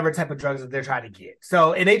or whatever type of drugs that they're trying to get.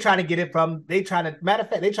 So, and they trying to get it from, matter of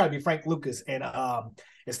fact, they try to be Frank Lucas, and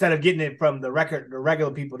instead of getting it from the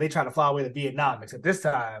regular people, they try to fly away to Vietnam, except this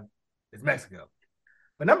time it's Mexico.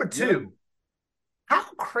 But number 2, how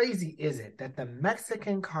crazy is it that the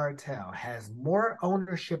Mexican cartel has more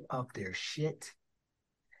ownership of their shit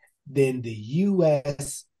than the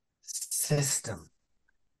U.S. system?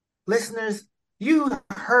 Listeners, you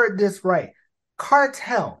heard this right.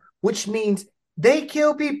 Cartel, which means they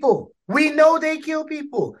kill people. We know they kill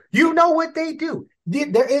people. You know what they do.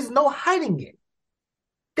 There is no hiding it.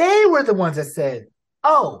 They were the ones that said,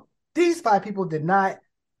 oh, these 5 people did not...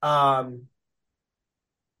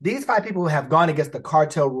 These 5 people have gone against the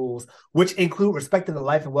cartel rules, which include respecting the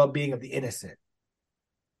life and well-being of the innocent.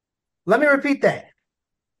 Let me repeat that.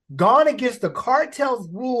 Gone against the cartel's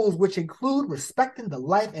rules, which include respecting the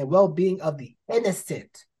life and well-being of the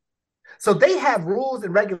innocent. So they have rules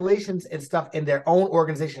and regulations and stuff in their own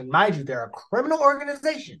organization. Mind you, they're a criminal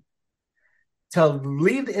organization. To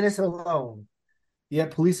leave the innocent alone.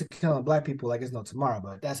 Yet police are killing Black people like it's no tomorrow,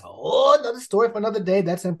 but that's a whole other story for another day.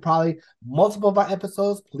 That's in probably multiple of our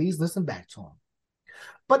episodes. Please listen back to them.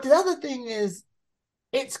 But the other thing is,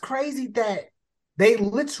 it's crazy that they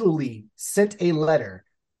literally sent a letter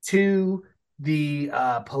to the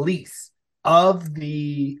police of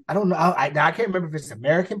the, I don't know, I can't remember if it's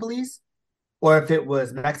American police or if it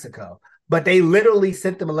was Mexico, but they literally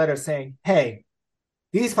sent them a letter saying, hey,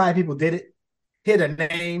 these 5 people did it. Here are their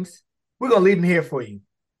names. We're going to leave them here for you.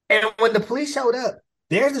 And when the police showed up,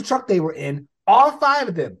 there's the truck they were in, all 5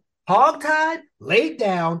 of them, hogtied, laid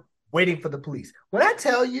down, waiting for the police. When I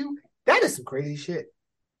tell you, that is some crazy shit.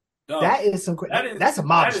 Dog, that's a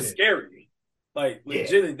mob shit. That is scary. Like,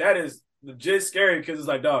 legitimately, that is legit scary because it's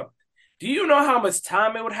like, dog, do you know how much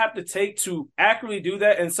time it would have to take to accurately do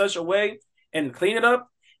that in such a way and clean it up?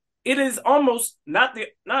 It is almost, not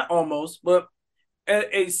almost, but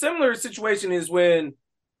a similar situation is when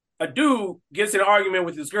a dude gets in an argument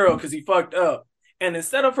with his girl because he fucked up. And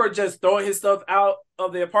instead of her just throwing his stuff out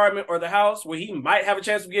of the apartment or the house where he might have a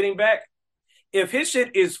chance of getting back, if his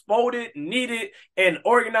shit is folded, kneaded, and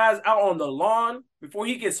organized out on the lawn before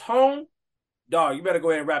he gets home, dog, you better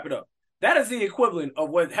go ahead and wrap it up. That is the equivalent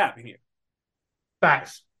of what happened here.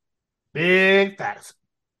 Facts. Big facts.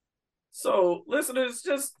 So, listeners,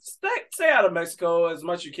 just stay out of Mexico as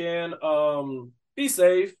much as you can. Be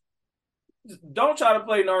safe. Don't try to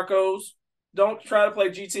play Narcos. Don't try to play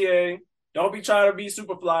GTA. Don't be trying to be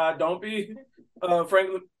Superfly. Don't be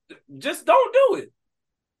Franklin. Just don't do it.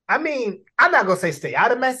 I mean, I'm not gonna say stay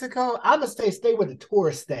out of Mexico. I'm gonna stay where the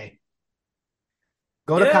tourists stay.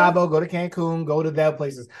 Go to Cabo, go to Cancun, go to their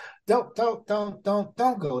places. Don't go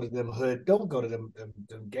to them hood. Don't go to them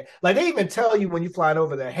like they even tell you when you're flying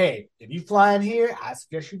over there, hey, if you flying here, I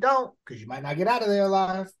suggest you don't, because you might not get out of there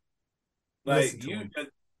alive. Like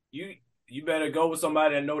you better go with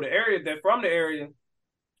somebody that know the area, they're from the area.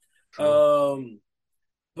 True.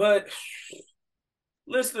 But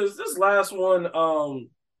listeners, this last one,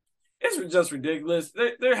 it's just ridiculous.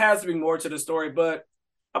 There has to be more to the story, but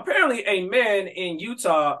apparently a man in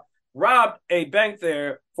Utah robbed a bank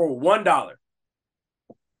there for $1.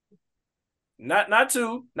 Not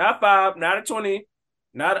 2, not 5, not a 20,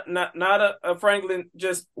 not a Franklin,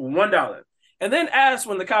 just $1. And then asked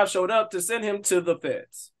when the cops showed up to send him to the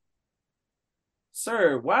feds.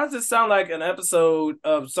 Sir, why does this sound like an episode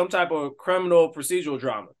of some type of criminal procedural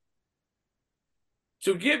drama?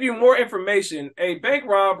 To give you more information, a bank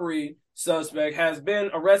robbery suspect has been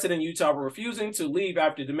arrested in Utah for refusing to leave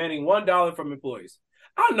after demanding $1 from employees.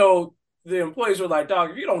 I know the employees were like,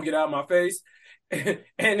 dog, if you don't get out of my face.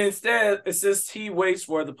 And instead, it's just he waits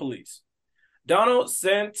for the police. Donald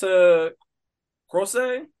Santa Cruz?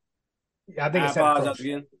 Yeah, I think it's Santa Cruz.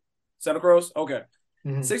 Again. Santa Cruz? Okay.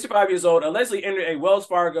 65 years old, allegedly entered a Wells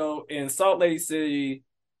Fargo in Salt Lake City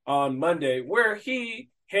on Monday, where he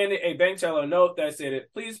handed a bank teller a note that said,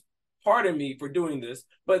 please pardon me for doing this,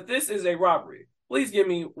 but this is a robbery. Please give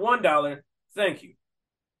me $1. Thank you.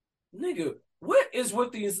 Nigga, what is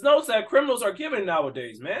with these notes that criminals are giving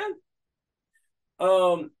nowadays, man?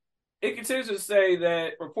 It continues to say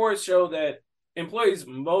that reports show that employees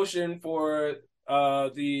motioned for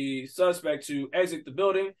the suspect to exit the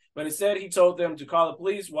building, but instead he told them to call the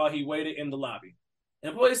police while he waited in the lobby.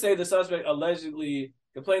 Employees say the suspect allegedly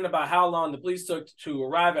complained about how long the police took to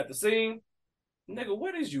arrive at the scene. Nigga,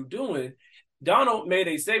 what is you doing? Donald made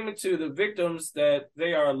a statement to the victims that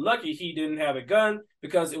they are lucky he didn't have a gun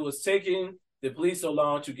because it was taking the police so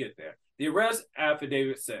long to get there. The arrest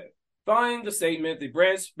affidavit said. Following the statement, the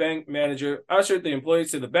branch bank manager ushered the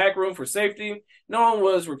employees to the back room for safety. No one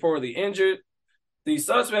was reportedly injured. The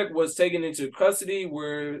suspect was taken into custody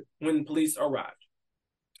when police arrived.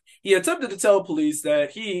 He attempted to tell police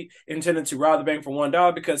that he intended to rob the bank for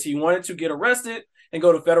 $1 because he wanted to get arrested and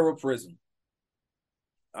go to federal prison.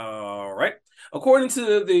 All right. According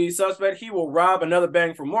to the suspect, he will rob another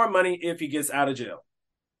bank for more money if he gets out of jail.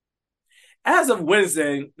 As of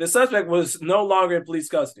Wednesday, the suspect was no longer in police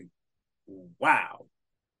custody. Wow.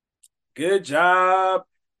 Good job,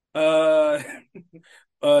 Utah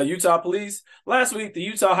police. Last week, the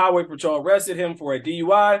Utah Highway Patrol arrested him for a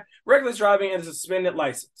DUI, reckless driving, and a suspended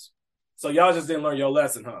license. So y'all just didn't learn your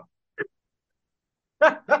lesson, huh?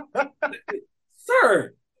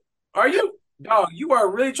 Sir, you are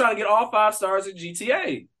really trying to get all 5 stars at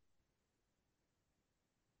GTA.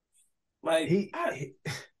 Like, I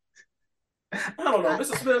don't know,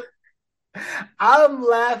 Mr. Smith. I'm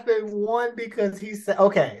laughing, because he said,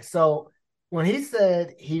 okay, so when he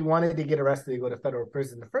said he wanted to get arrested and go to federal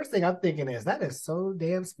prison, the first thing I'm thinking is that is so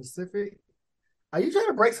damn specific. Are you trying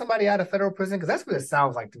to break somebody out of federal prison? Because that's what it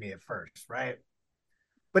sounds like to me at first, right?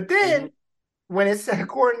 But then when it said,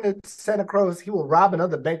 according to Santa Cruz, he will rob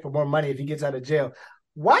another bank for more money if he gets out of jail.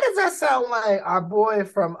 Why does that sound like our boy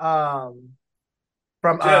from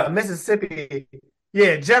Mississippi?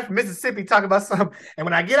 Yeah, Jeff from Mississippi talking about something. And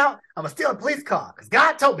when I get out, I'm going to steal a police car because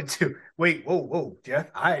God told me to. Wait, whoa, Jeff.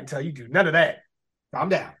 I didn't tell you to do none of that. Calm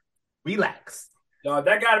down. Relax. No,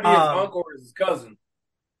 that got to be his uncle or his cousin.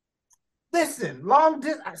 Listen, long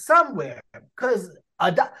distance, somewhere. Because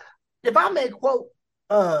if I may quote,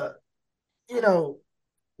 one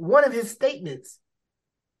of his statements,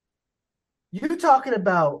 you're talking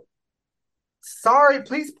about, sorry,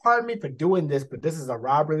 please pardon me for doing this, but this is a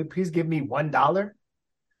robbery. Please give me $1.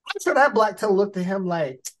 I'm sure that black teller looked at him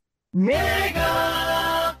like,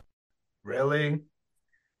 nigga. Really?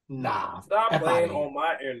 Nah. Stop playing on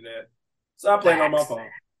my internet. Stop playing on my phone.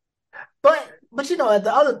 But at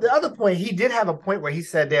the other point, he did have a point where he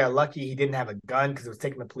said they're lucky he didn't have a gun because it was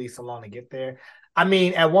taking the police so long to get there. I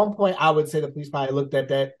mean, at one point, I would say the police probably looked at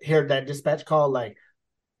that dispatch call like,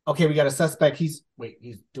 okay, we got a suspect. He's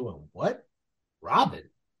doing what? Robbing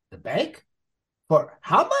the bank? For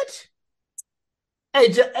how much?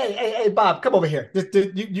 Hey, Bob, come over here.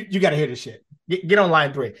 You got to hear this shit. Get on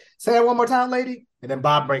line 3. Say that one more time, lady. And then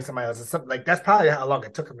Bob brings somebody else. Something like that's probably how long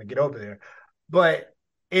it took him to get over there. But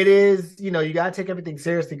it is, you got to take everything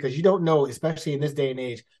seriously because you don't know, especially in this day and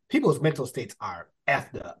age, people's mental states are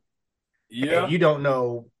effed up. Yeah. And you don't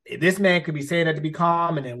know. This man could be saying that to be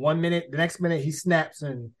calm, and then the next minute he snaps,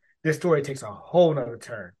 and this story takes a whole nother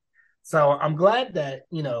turn. So I'm glad that,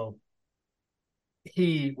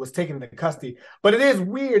 he was taken into custody. But it is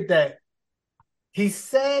weird that he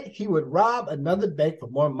said he would rob another bank for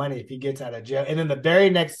more money if he gets out of jail. And then the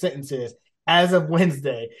very next sentence is, as of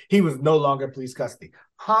Wednesday, he was no longer in police custody.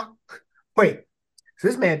 Huh? Wait, so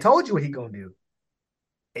this man told you what he gonna do.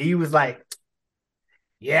 And he was like,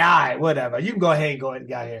 yeah, all right, whatever. You can go ahead and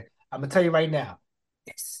get out here. I'm gonna tell you right now,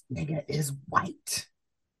 this nigga is white.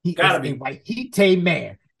 He is a white heat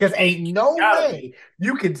man. Because ain't no way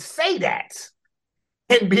you can say that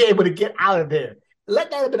and be able to get out of there.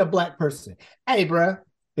 Let that have been a black person. Hey, bro,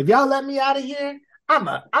 if y'all let me out of here, I'm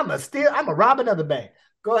a rob another bank.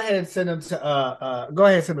 Go ahead and send him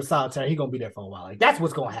to solitary. He's gonna be there for a while. Like that's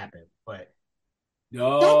what's gonna happen. But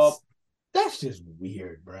that's just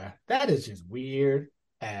weird, bro. That is just weird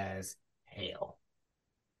as hell.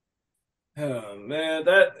 Oh, man,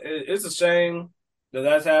 it's a shame that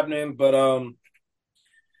that's happening, but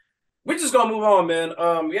we're just gonna move on, man.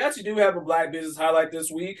 We actually do have a Black Business highlight this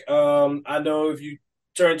week. I know if you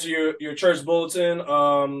turn to your church bulletin,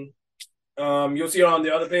 you'll see it on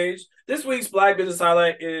the other page. This week's Black Business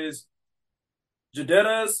highlight is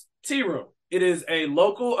Jadedda's Tea Room. It is a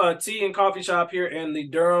local tea and coffee shop here in the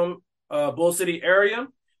Durham, Bull City area.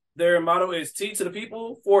 Their motto is "Tea to the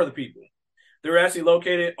people, for the people." They're actually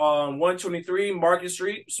located on 123 Market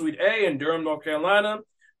Street, Suite A in Durham, North Carolina,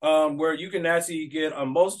 where you can actually get a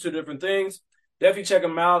multitude of different things. Definitely check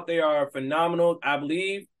them out. They are phenomenal. I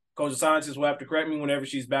believe Coach Scientist will have to correct me whenever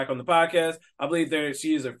she's back on the podcast. I believe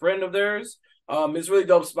she is a friend of theirs. It's a really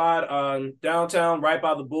dope spot downtown, right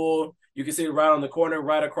by the Bull. You can see it right on the corner,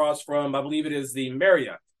 right across from, I believe it is the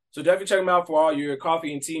Marriott. So definitely check them out for all your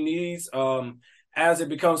coffee and tea needs. As it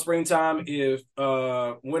becomes springtime, if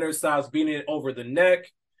winter stops beating it over the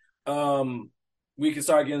neck, we can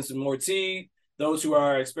start getting some more tea. Those who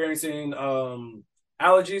are experiencing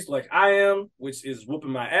allergies like I am, which is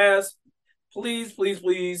whooping my ass, please get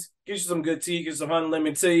you some good tea, get some honey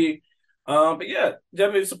lemon tea. But yeah,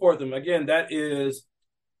 definitely support them. Again, that is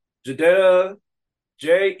Jadedda,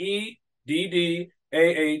 JEDDAH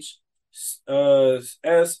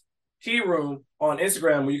Tea Room on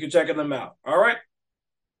Instagram, where you can check them out. All right.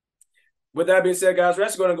 With that being said, guys, we're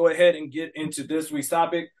actually going to go ahead and get into this week's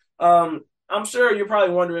topic. I'm sure you're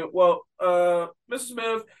probably wondering, well, Mr.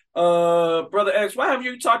 Smith, Brother X, why have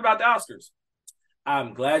you talked about the Oscars?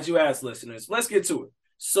 I'm glad you asked, listeners. Let's get to it.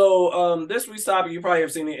 So this week's topic, you probably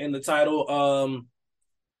have seen it in the title.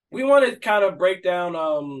 We want to kind of break down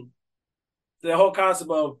the whole concept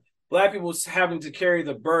of Black people having to carry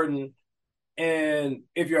the burden. And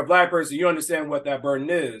if you're a Black person, you understand what that burden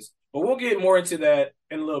is. But we'll get more into that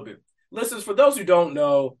in a little bit. Listeners, for those who don't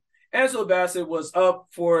know, Angela Bassett was up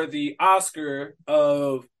for the Oscar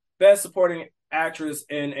of Best Supporting Actress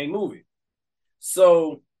in a Movie.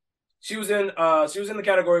 So she was in the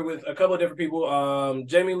category with a couple of different people,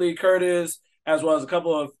 Jamie Lee Curtis, as well as a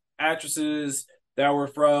couple of actresses that were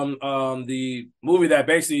from the movie that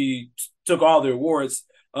basically took all the awards.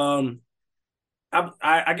 I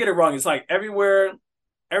get it wrong. It's like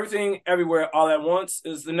Everything, Everywhere, All at Once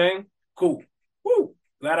is the name. Cool. Woo.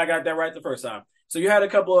 Glad I got that right the first time. So you had a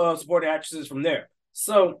couple of supporting actresses from there.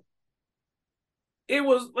 So it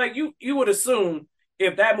was like you would assume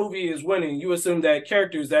if that movie is winning, you assume that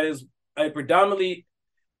characters that is a predominantly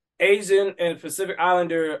Asian and Pacific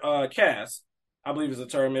Islander cast, I believe is a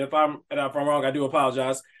term. And if I'm wrong, I do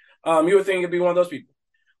apologize. You would think it'd be one of those people.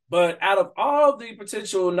 But out of all the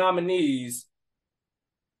potential nominees,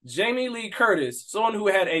 Jamie Lee Curtis, someone who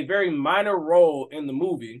had a very minor role in the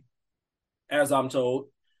movie, as I'm told,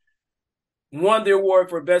 won the award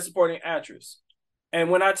for Best Supporting Actress. And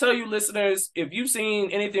when I tell you, listeners, if you've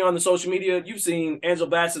seen anything on the social media, you've seen Angela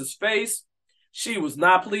Bassett's face. She was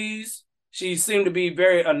not pleased. She seemed to be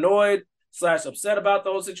very annoyed / upset about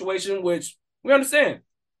the whole situation, which we understand.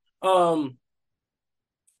 But,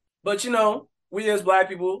 we as Black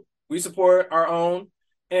people, we support our own.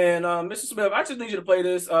 And Mr. Smith, I just need you to play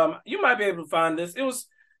this. You might be able to find this. It was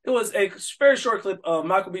a very short clip of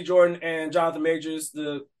Michael B. Jordan and Jonathan Majors,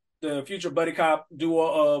 the future buddy cop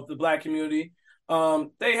duo of the Black community.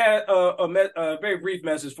 They had a very brief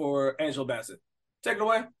message for Angela Bassett. Take it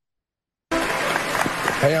away.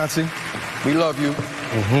 Hey, Auntie, we love you.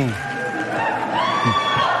 Mm-hmm.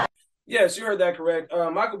 Yes, you heard that correct.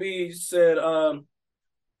 Michael B. said,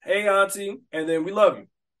 hey, Auntie, and then we love you.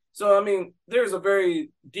 So, I mean, there's a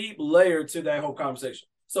very deep layer to that whole conversation.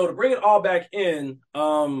 So to bring it all back in,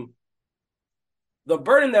 the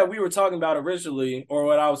burden that we were talking about originally, or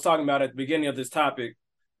what I was talking about at the beginning of this topic,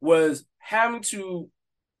 was having to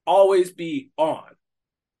always be on,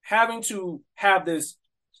 having to have this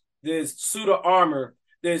suit of armor,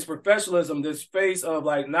 this professionalism, this face of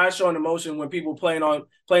like not showing emotion when people playing on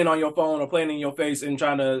your phone or playing in your face and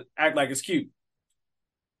trying to act like it's cute.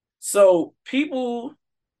 So people,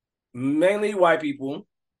 mainly white people,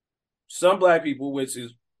 some Black people, which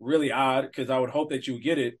is really odd because I would hope that you would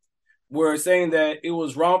get it, were saying that it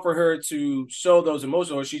was wrong for her to show those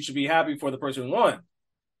emotions, or she should be happy for the person who won.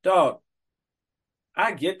 Dog,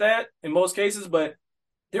 I get that in most cases, but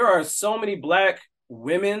there are so many Black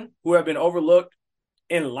women who have been overlooked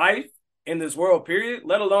in life, in this world, period,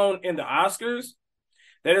 let alone in the Oscars,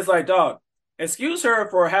 that it's like, dog, excuse her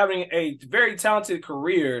for having a very talented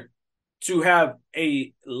career to have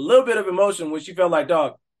a little bit of emotion when she felt like,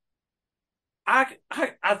 dog, I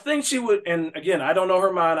think she would, and again, I don't know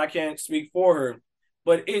her mind, I can't speak for her,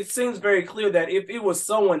 but it seems very clear that if it was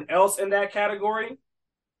someone else in that category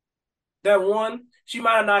that won, she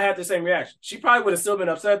might have not had the same reaction. She probably would have still been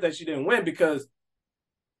upset that she didn't win because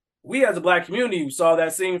we as a Black community saw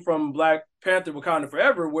that scene from Black Panther Wakanda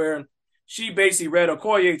Forever where she basically read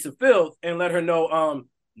Okoye to filth and let her know,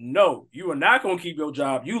 no, you are not going to keep your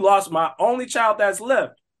job. You lost my only child that's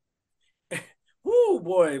left. Whoo,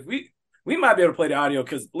 boy, we might be able to play the audio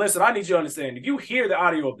because, listen, I need you to understand. If you hear the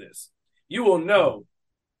audio of this, you will know.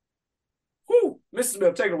 Whoo, Mrs.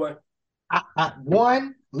 Smith, take it away.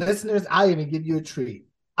 One, listeners, I'll even give you a treat.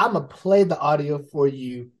 I'm going to play the audio for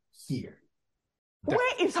you here.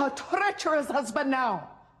 Where is her treacherous husband now?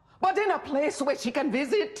 But in a place where she can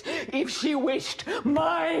visit if she wished.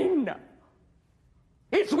 Mine!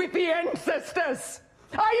 It's with the ancestors.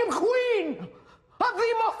 I am queen of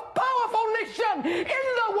the most powerful nation in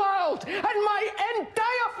the world, and my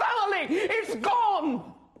entire family is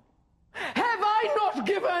gone. Have I not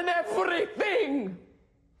given everything?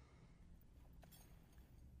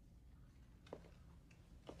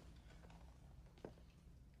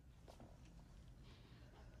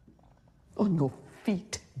 On your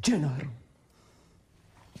feet, General.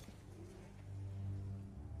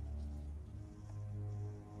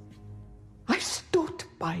 I stood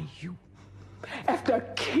by you after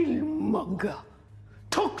Killmonger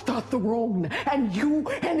took the throne, and you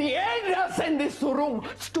and the others in this room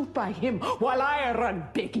stood by him while I ran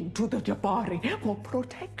begging to the Jabari for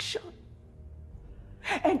protection.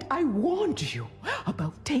 And I warned you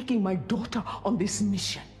about taking my daughter on this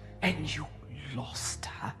mission, and you lost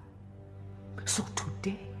her. So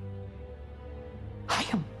today, I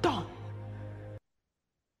am done.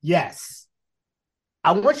 Yes.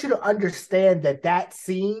 I want you to understand that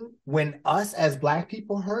scene, when us as Black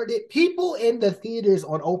people heard it, people in the theaters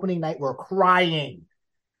on opening night were crying.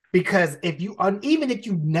 Because even if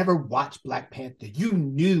you never watched Black Panther, you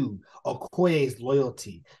knew Okoye's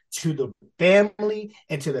loyalty to the family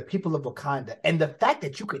and to the people of Wakanda. And the fact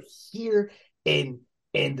that you could hear in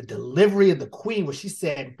the delivery of the queen where she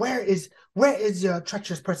said, where is your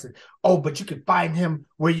treacherous person? Oh, but you can find him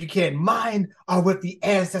where you can. Mine are with the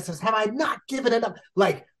ancestors. Have I not given it up?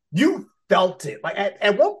 Like, you felt it. Like,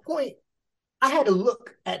 at one point, I had to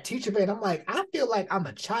look at Teacher Van. I'm like, I feel like I'm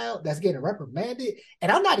a child that's getting reprimanded,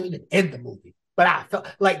 and I'm not even in the movie. But I felt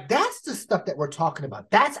like that's the stuff that we're talking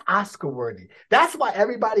about. That's Oscar worthy. That's why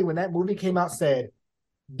everybody, when that movie came out, said,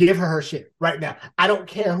 give her shit right now. I don't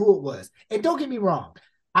care who it was. And don't get me wrong.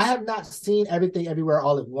 I have not seen Everything Everywhere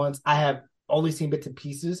All at Once. I have only seen bits and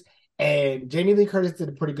pieces. And Jamie Lee Curtis did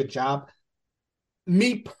a pretty good job.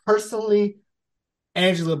 Me personally,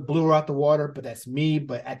 Angela blew her out the water, but that's me.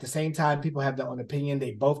 But at the same time, people have their own opinion.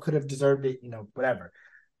 They both could have deserved it, whatever.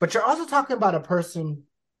 But you're also talking about a person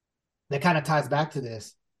that kind of ties back to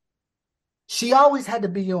this. She always had to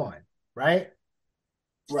be on, right?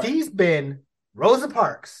 She's been Rosa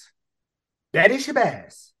Parks, Betty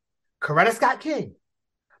Shabazz, Coretta Scott King,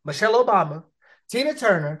 Michelle Obama, Tina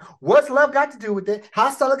Turner. What's Love Got to Do with it? How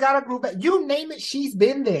Stella Got a Groove Back? You name it, she's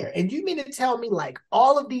been there. And you mean to tell me, like,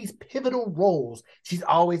 all of these pivotal roles, she's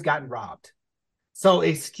always gotten robbed. So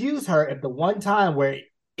excuse her at the one time where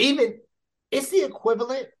even it's the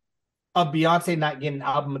equivalent of Beyonce not getting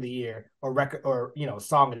album of the year or record or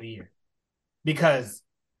song of the year. Because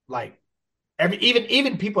like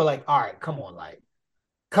even people are like, all right, come on, my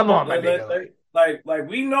nigga. Like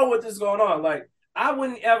we know what is going on. Like, I'm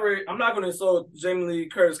not going to insult Jamie Lee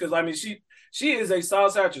Curtis because, I mean, she is a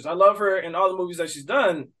solid actress. I love her in all the movies that she's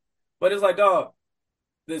done. But it's like, dog,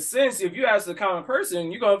 the sense, if you ask the common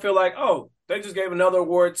person, you're going to feel like, oh, they just gave another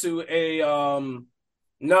award to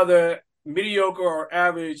another mediocre or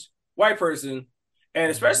average white person.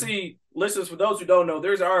 And especially, listeners, for those who don't know,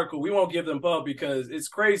 there's an article. We won't give them pub because it's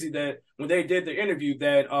crazy that when they did the interview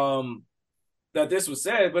that this was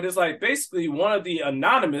said, but it's like basically one of the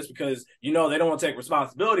anonymous, because they don't want to take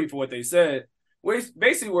responsibility for what they said.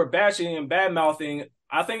 We're bashing and bad mouthing.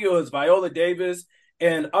 I think it was Viola Davis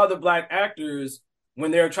and other Black actors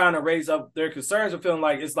when they're trying to raise up their concerns of feeling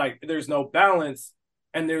like it's like there's no balance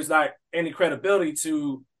and there's not any credibility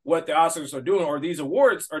to what the Oscars are doing or these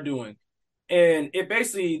awards are doing. And it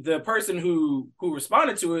basically, the person who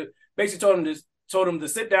responded to it basically told him to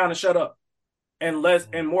sit down and shut up and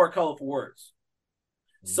more colorful words.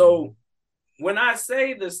 So when I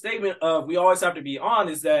say the statement of we always have to be on,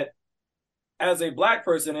 is that as a Black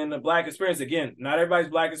person in the Black experience, again, not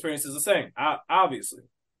everybody's Black experience is the same, obviously.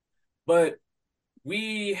 But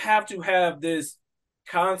we have to have this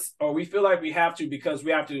or we feel like we have to, because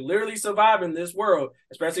we have to literally survive in this world,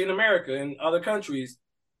 especially in America and other countries,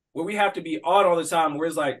 where we have to be on all the time, where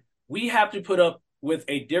it's like we have to put up with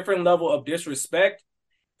a different level of disrespect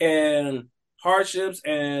and hardships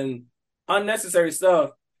and unnecessary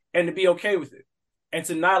stuff, and to be okay with it and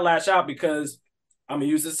to not lash out, because I'm gonna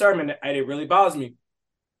use this term and it really bothers me.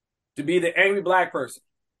 to be the angry black person.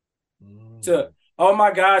 To, oh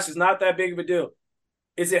my gosh, it's not that big of a deal.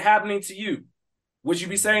 Is it happening to you? Would you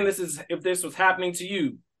be saying this is if this was happening to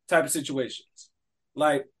you type of situations?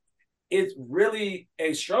 Like, it's really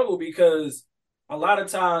a struggle because a lot of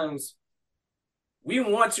times we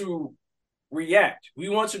want to react. We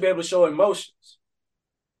want to be able to show emotions.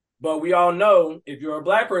 But we all know if you're a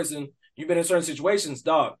black person, you've been in certain situations,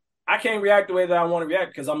 dog, I can't react the way that I want to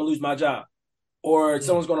react because I'm going to lose my job. Or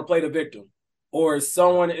someone's going to play the victim. Or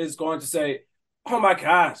someone is going to say, oh my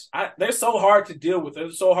gosh, they're so hard to deal with.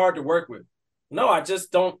 They're so hard to work with. No, I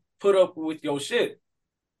just don't put up with your shit.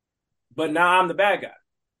 But now I'm the bad guy.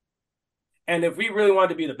 And if we really want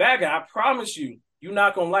to be the bad guy, I promise you, you're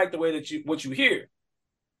not going to like the way that what you hear.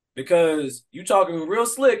 Because you talking real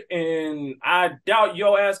slick, and I doubt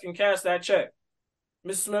your ass can cash that check.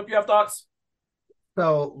 Mr. Smith, you have thoughts?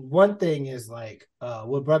 So one thing is like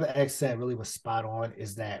what Brother X said really was spot on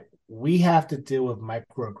is that we have to deal with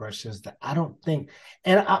microaggressions that I don't think,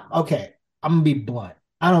 and I'm going to be blunt.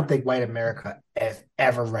 I don't think white America is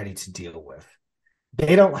ever ready to deal with.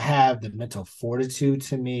 They don't have the mental fortitude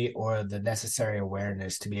to me or the necessary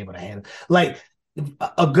awareness to be able to handle. Like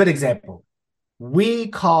a good example, we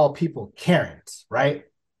call people Karens, right?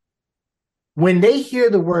 When they hear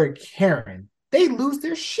the word Karen, they lose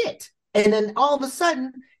their shit. And then all of a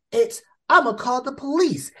sudden, it's, I'm going to call the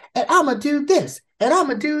police, and I'm going to do this, and I'm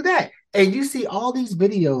going to do that. And you see all these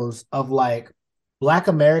videos of like Black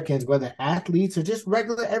Americans, whether athletes or just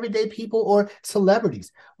regular everyday people or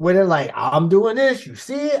celebrities, where they're like, I'm doing this, you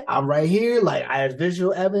see it, I'm right here. Like, I have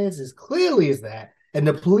visual evidence as clearly as that. And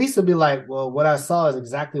the police will be like, well, what I saw is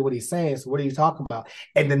exactly what he's saying. So what are you talking about?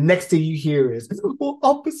 And the next thing you hear is, well,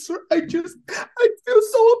 officer, I feel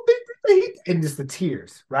so offended. And just the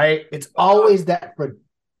tears, right? It's always that.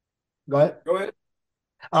 Go ahead.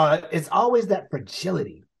 It's always that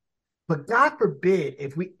fragility. But God forbid,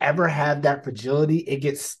 if we ever have that fragility, it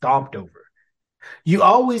gets stomped over. You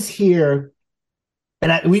always hear,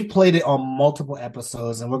 and we've played it on multiple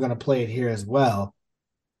episodes, and we're going to play it here as well.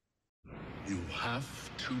 You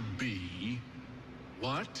have to be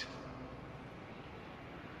what?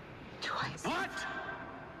 Twice. What?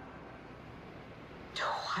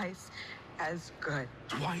 Twice as good.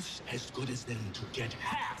 Twice as good as them to get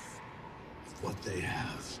half of what they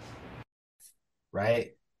have.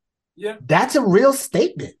 Right? Yeah. That's a real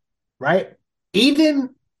statement, right?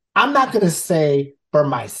 Even, I'm not going to say for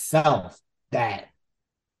myself that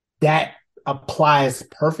applies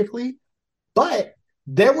perfectly, but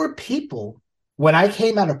there were people when I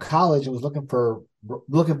came out of college and was looking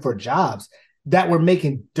for jobs that were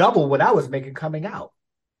making double what I was making coming out.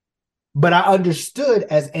 But I understood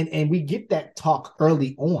and we get that talk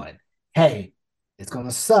early on. Hey, it's going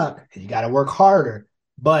to suck. You got to work harder,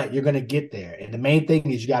 but you're going to get there. And the main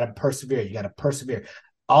thing is you got to persevere. You got to persevere.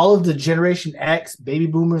 All of the Generation X baby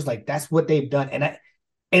boomers, like that's what they've done. I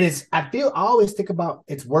always think about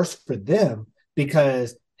it's worse for them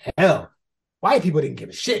because hell, white people didn't give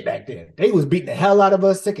a shit back then. They was beating the hell out of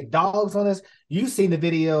us, sicking dogs on us. You've seen the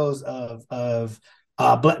videos of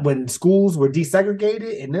when schools were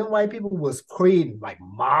desegregated and then white people was creating like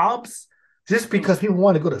mobs just because people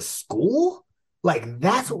want to go to school. Like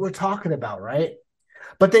that's what we're talking about, right?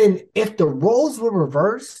 But then if the roles were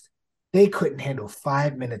reversed, they couldn't handle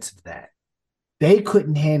 5 minutes of that. They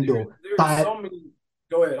couldn't handle five. So many.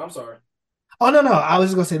 Go ahead. I'm sorry. Oh, no. I was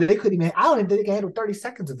just going to say that they couldn't even, I don't even think they can handle 30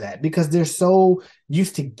 seconds of that because they're so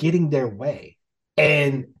used to getting their way.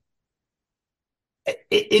 And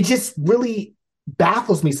it just really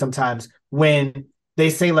baffles me sometimes when they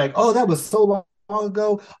say like, oh, that was so long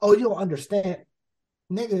ago. Oh, you don't understand.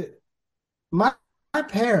 Nigga, my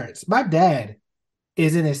parents, my dad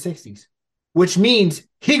is in his 60s, which means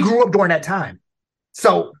he grew up during that time.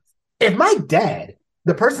 So if my dad,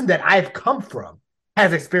 the person that I've come from,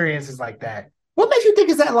 has experiences like that, what makes you think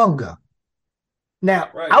it's that long ago? Now,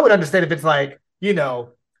 right. I would understand if it's like,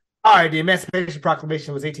 all right, the Emancipation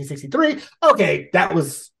Proclamation was 1863. Okay, that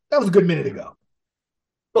was a good minute ago.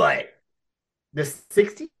 But the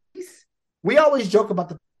 60s, we always joke about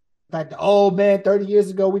the fact that, oh man, 30 years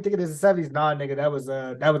ago, we think it is the 70s. Nah, nigga, that was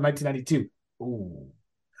 1992. Ooh.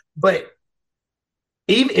 But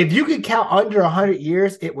even if you could count under 100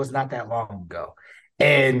 years, it was not that long ago.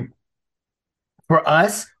 And for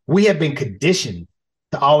us, we have been conditioned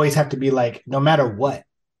to always have to be like, no matter what,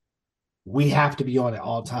 we have to be on at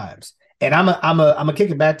all times. And I'm gonna kick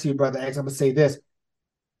it back to you, Brother X. I'm gonna say this.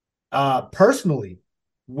 Personally,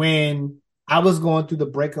 when I was going through the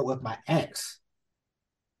breakup with my ex,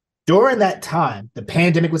 during that time, the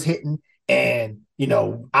pandemic was hitting, And,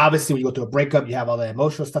 obviously when you go through a breakup, you have all the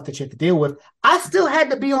emotional stuff that you have to deal with. I still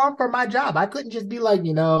had to be on for my job. I couldn't just be like,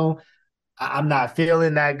 I'm not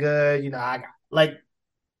feeling that good. I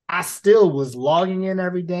still was logging in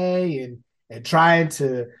every day and trying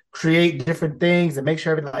to create different things and make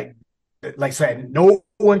sure everything so that no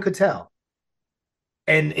one could tell.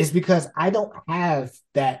 And it's because I don't have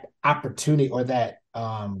that opportunity or that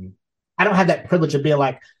I don't have that privilege of being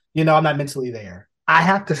like, I'm not mentally there. I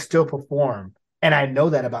have to still perform. And I know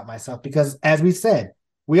that about myself because, as we said,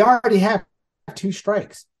 we already have 2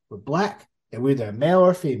 strikes. We're Black and we're either a male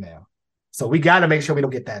or female. So we got to make sure we don't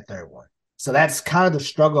get that third one. So that's kind of the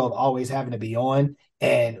struggle of always having to be on.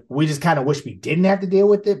 And we just kind of wish we didn't have to deal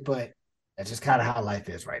with it, but that's just kind of how life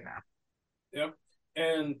is right now. Yep.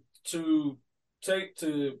 And to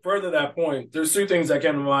further that point, there's 2 things that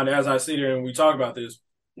came to mind as I sit here and we talk about this.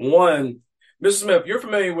 One, Mr. Smith, you're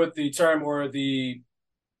familiar with the term or the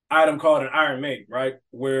item called an Iron Maiden, right?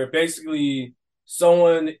 Where basically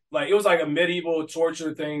someone, it was like a medieval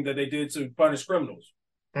torture thing that they did to punish criminals.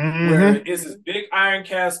 Mm-hmm. Where it's this big iron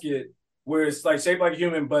casket where it's shaped like a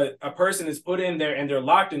human, but a person is put in there and they're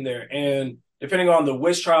locked in there. And depending on the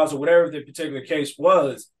witch trials or whatever the particular case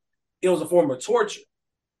was, it was a form of torture.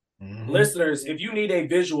 Mm-hmm. Listeners, if you need a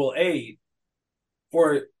visual aid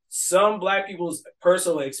for some Black people's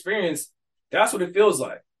personal experience, that's what it feels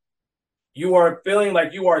like. You are feeling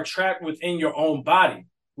like you are trapped within your own body,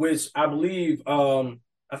 which I believe a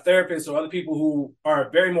therapist or other people who are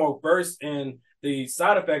very more versed in the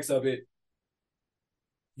side effects of it,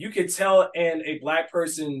 you could tell in a Black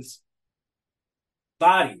person's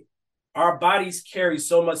body. Our bodies carry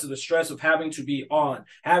so much of the stress of having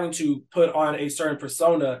to put on a certain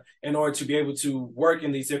persona in order to be able to work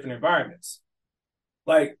in these different environments.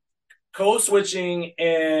 Code switching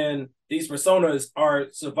and these personas are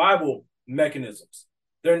survival mechanisms.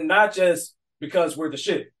 They're not just because we're the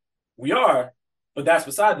shit. We are, but that's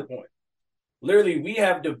beside the point. Literally, we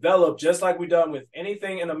have developed, just like we've done with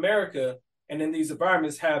anything in America and in these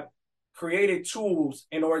environments, have created tools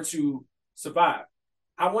in order to survive.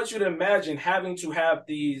 I want you to imagine having to have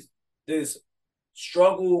this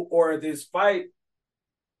struggle or this fight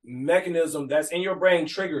mechanism that's in your brain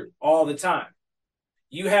triggered all the time.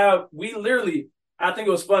 I think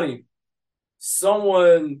it was funny.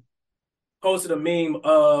 Someone posted a meme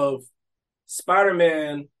of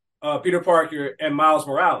Spider-Man, Peter Parker, and Miles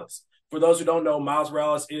Morales. For those who don't know, Miles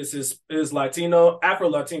Morales is Latino,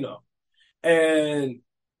 Afro-Latino. And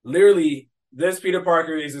literally, this Peter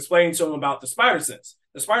Parker is explaining to him about the spider sense.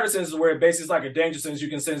 The spider sense is where it basically is like a danger sense. You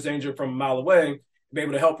can sense danger from a mile away and be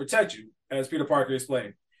able to help protect you, as Peter Parker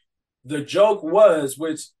explained. The joke was,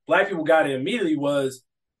 which Black people got it immediately, was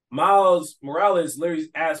Miles Morales literally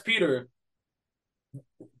asked Peter,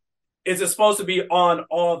 is it supposed to be on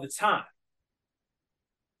all the time?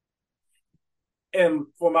 And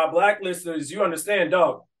for my Black listeners, you understand,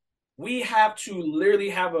 dog, we have to literally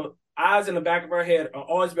have eyes in the back of our head and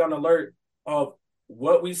always be on alert of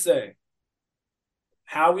what we say,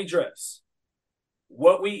 how we dress,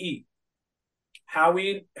 what we eat, how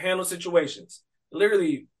we handle situations.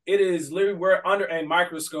 Literally, we're under a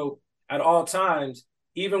microscope at all times,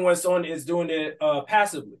 even when someone is doing it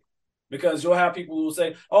passively. Because you'll have people who will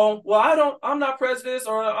say, "Oh, well, I'm not prejudiced,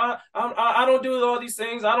 or I don't do all these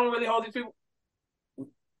things. I don't really hold these people."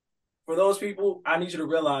 For those people, I need you to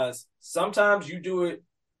realize sometimes you do it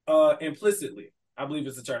implicitly. I believe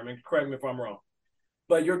it's the term, and correct me if I'm wrong.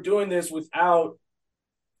 But you're doing this without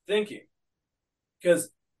thinking.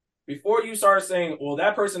 Because before you start saying, well,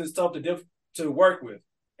 that person is tough to work with,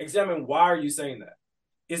 examine why are you saying that?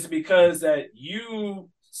 Is it because that you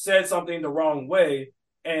said something the wrong way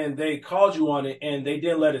and they called you on it and they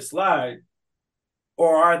didn't let it slide?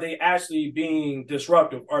 Or are they actually being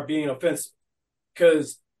disruptive or being offensive?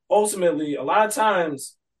 Because ultimately, a lot of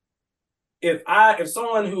times, if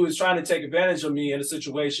someone who is trying to take advantage of me in a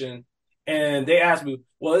situation and they ask me,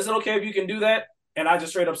 well, is it okay if you can do that? And I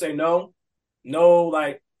just straight up say no, no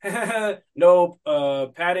patting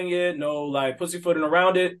it, no pussyfooting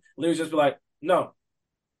around it. Literally just be like, no.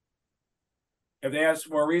 If they ask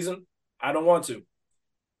for a reason, I don't want to.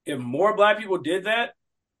 If more Black people did that,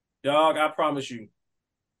 dog, I promise you,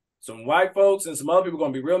 some white folks and some other people are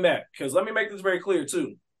going to be real mad. Because let me make this very clear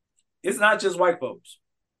too. It's not just white folks.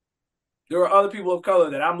 There are other people of color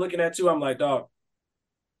that I'm looking at too. I'm like, dog,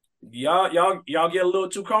 y'all get a little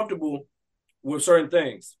too comfortable with certain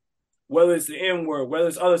things, whether it's the N word, whether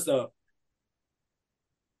it's other stuff.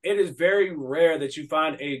 It is very rare that you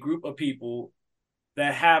find a group of people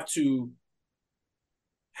that have to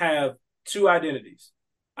have two identities.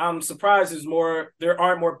 I'm surprised there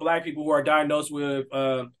aren't more Black people who are diagnosed with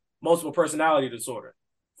multiple personality disorder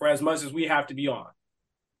for as much as we have to be on.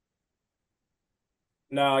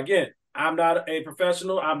 Now, again, I'm not a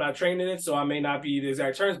professional. I'm not trained in it, so I may not be the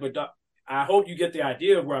exact terms, but I hope you get the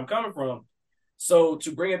idea of where I'm coming from. So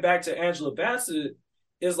to bring it back to Angela Bassett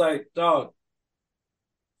is like, dog,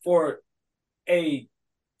 for a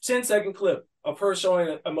 10-second clip of her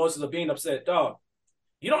showing emotions of being upset, dog,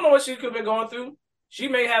 you don't know what she could have been going through. She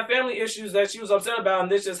may have family issues that she was upset about,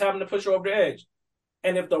 and this just happened to push her over the edge.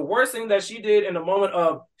 And if the worst thing that she did in the moment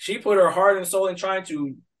of she put her heart and soul in trying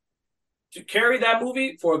to carry that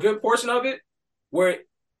movie for a good portion of it, where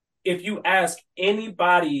if you ask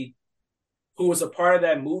anybody who was a part of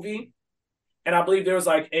that movie, and I believe there was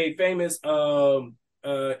like a famous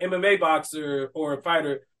MMA boxer or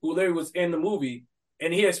fighter who literally was in the movie,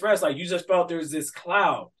 and he expressed like, you just felt there's this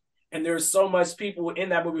cloud, and there's so much people in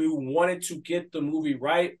that movie who wanted to get the movie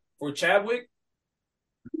right for Chadwick.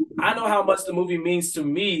 I know how much the movie means to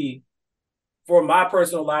me for my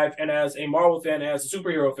personal life and as a Marvel fan, and as a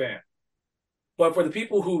superhero fan. But for the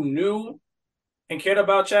people who knew and cared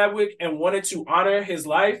about Chadwick and wanted to honor his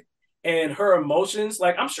life and her emotions,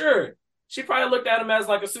 like, I'm sure she probably looked at him as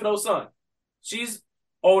like a pseudo son. She's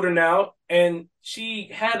older now, and she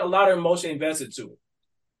had a lot of emotion invested to it.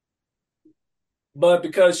 But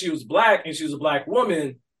because she was Black and she was a Black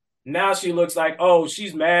woman, now she looks like, oh,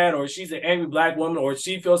 she's mad, or she's an angry Black woman, or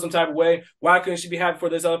she feels some type of way. Why couldn't she be happy for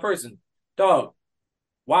this other person? Dog,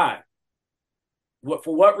 why?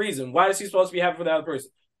 For what reason? Why is she supposed to be happy for that other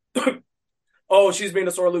person? Oh, she's being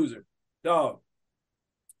a sore loser. Dog.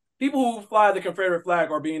 People who fly the Confederate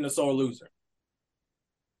flag are being a sore loser.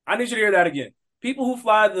 I need you to hear that again. People who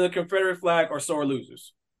fly the Confederate flag are sore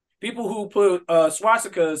losers. People who put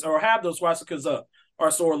swastikas or have those swastikas up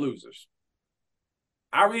are sore losers.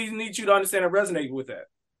 I really need you to understand and resonate with that.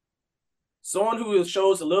 Someone who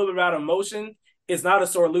shows a little bit about emotion is not a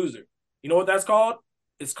sore loser. You know what that's called?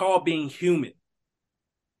 It's called being human.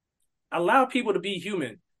 Allow people to be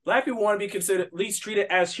human. Black people want to be considered, at least treated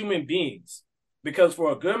as human beings, because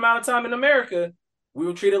for a good amount of time in America, we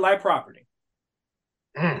were treated like property.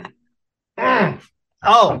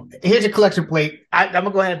 Oh, here's your collection plate. I'm gonna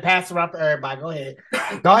go ahead and pass it around to everybody. Go ahead.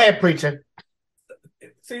 Go ahead, preacher.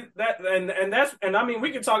 See that, and I mean,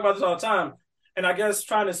 we can talk about this all the time. And I guess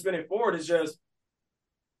trying to spin it forward is just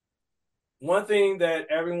one thing that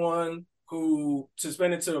everyone who, to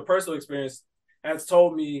spin it to a personal experience, has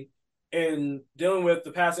told me in dealing with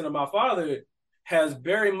the passing of my father has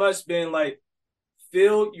very much been like,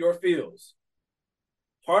 feel your feels.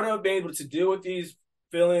 Part of being able to deal with these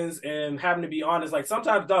feelings and having to be honest, like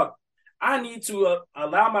sometimes, Doc, I need to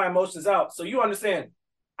allow my emotions out. So you understand,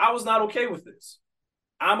 I was not okay with this.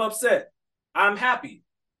 I'm upset. I'm happy.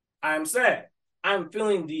 I'm sad. I'm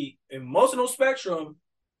feeling the emotional spectrum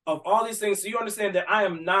of all these things. So you understand that I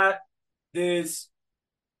am not this,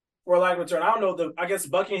 for lack of a term, I don't know, I guess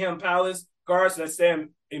Buckingham Palace guards that stand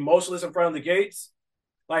emotionless in front of the gates.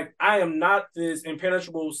 Like, I am not this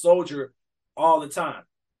impenetrable soldier all the time.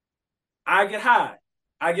 I get high.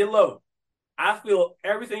 I get low. I feel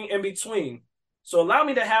everything in between. So allow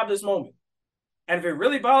me to have this moment. And if it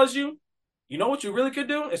really bothers you, you know what you really could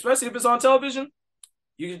do, especially if it's on television?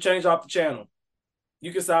 You can change off the channel.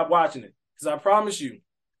 You can stop watching it. Because I promise you,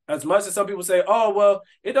 as much as some people say, oh, well,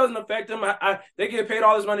 it doesn't affect them. They get paid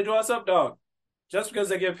all this money to do all that stuff, dog. Just because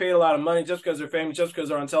they get paid a lot of money, just because they're famous, just because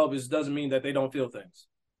they're on television, doesn't mean that they don't feel things.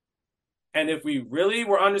 And if we really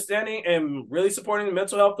were understanding and really supporting the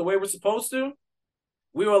mental health the way we're supposed to,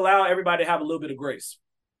 we will allow everybody to have a little bit of grace.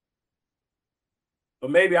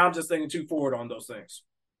 But maybe I'm just thinking too forward on those things.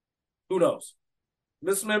 Who knows?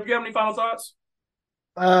 Mr. Smith, do you have any final thoughts?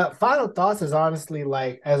 Final thoughts is honestly,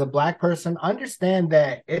 like, as a Black person, understand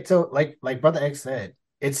that it's like Brother X said,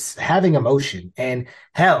 it's having emotion. And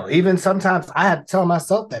hell, even sometimes I have to tell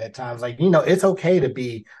myself that at times, like, it's okay to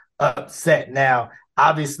be upset. Now,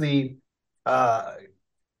 obviously, a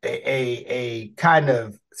kind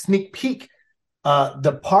of sneak peek,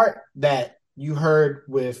 the part that you heard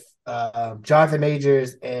with Jonathan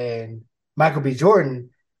Majors and Michael B. Jordan,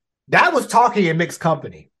 that was talking in mixed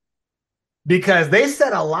company, because they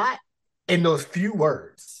said a lot in those few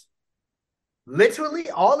words. Literally,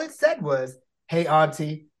 all it said was, hey,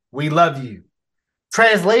 auntie, we love you.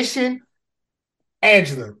 Translation,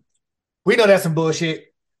 Angela, we know that's some bullshit.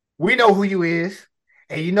 We know who you is.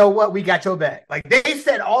 And you know what? We got your back. Like, they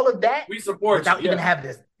said all of that. We support without you, even having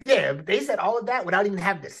this. Yeah, they said all of that without even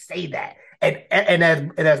having to say that. And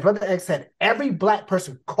as Brother X said, every Black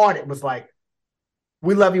person caught it, was like,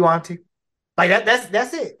 we love you, auntie. Like,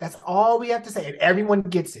 that's it. That's all we have to say. And everyone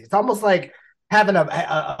gets it. It's almost like having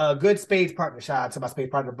a good spades partner. Shout out to my spades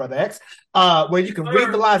partner, Brother X. Where you can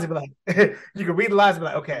read the lines and be like, you can read the lines and be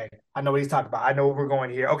like, okay, I know what he's talking about. I know where we're going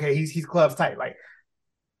here. Okay, he's clubs tight. Like,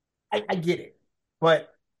 I get it, but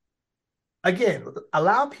again,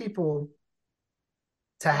 allow people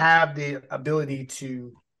to have the ability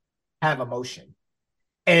to have emotion.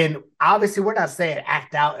 And obviously, we're not saying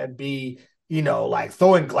act out and be, like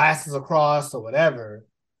throwing glasses across or whatever,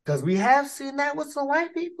 because we have seen that with some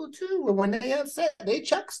white people too. When they upset, they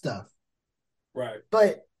chuck stuff. Right.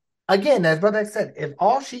 But again, as Brother X said, if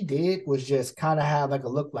all she did was just kind of have like a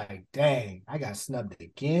look like, dang, I got snubbed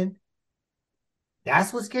again,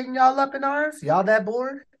 that's what's getting y'all up in arms? Y'all that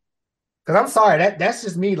bored? Because I'm sorry, that's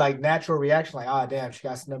just me, like natural reaction, like, oh damn, she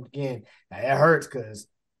got snubbed again. Now that hurts because,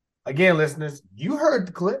 again, listeners, you heard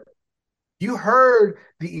the clip, you heard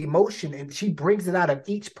the emotion, and she brings it out of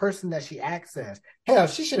each person that she accessed. Hell,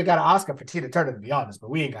 she should have got an Oscar for Tina Turner, to be honest,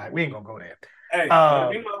 but we ain't gonna go there. Hey,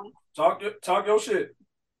 talk your shit.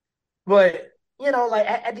 But like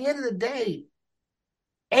at the end of the day,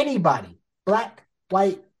 anybody, black,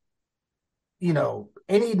 white,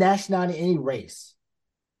 any nationality, any race,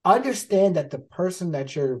 understand that the person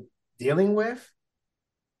that you're dealing with,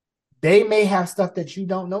 they may have stuff that you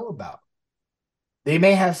don't know about. They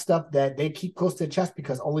may have stuff that they keep close to the chest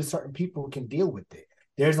because only certain people can deal with it.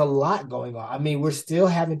 There's a lot going on. I mean, we're still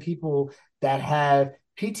having people that have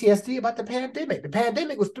PTSD about the pandemic. The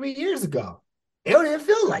pandemic was 3 years ago. It don't even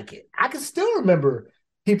feel like it. I can still remember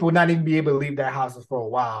people not even be able to leave their houses for a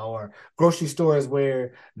while, or grocery stores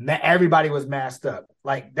where everybody was masked up.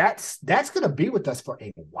 Like that's going to be with us for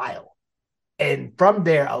a while. And from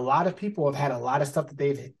there, a lot of people have had a lot of stuff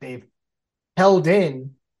that they've held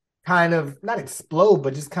in, kind of not explode,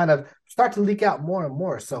 but just kind of start to leak out more and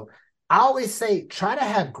more. So I always say, try to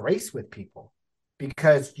have grace with people,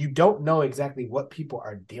 because you don't know exactly what people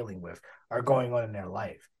are dealing with or going on in their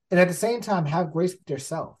life. And at the same time, have grace with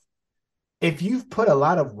yourself. If you've put a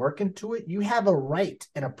lot of work into it, you have a right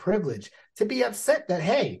and a privilege to be upset that,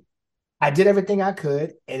 hey, I did everything I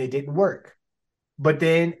could and it didn't work. But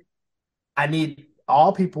then I need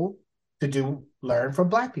all people to learn from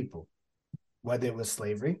Black people, whether it was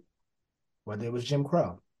slavery, whether it was Jim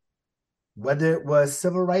Crow, whether it was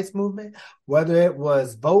civil rights movement, whether it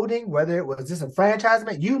was voting, whether it was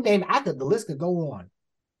disenfranchisement, you name it, the list could go on.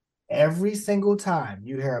 Every single time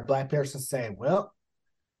you hear a Black person say, well,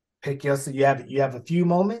 pick yourself, you have a few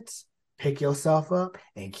moments, pick yourself up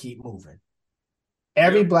and keep moving.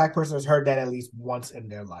 Every Black person has heard that at least once in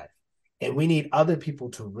their life. And we need other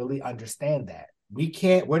people to really understand that.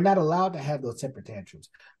 We're not allowed to have those temper tantrums.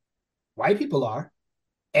 White people are.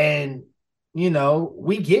 And, we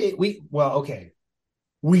get it. We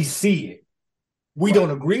see it. We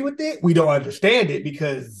don't agree with it. We don't understand it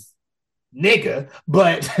because nigga.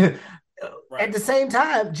 But at the same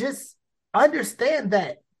time, just understand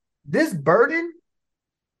that this burden,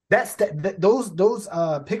 those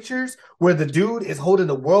pictures where the dude is holding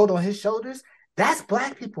the world on his shoulders, that's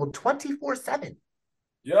Black people 24/7.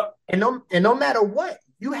 Yep. And no matter what,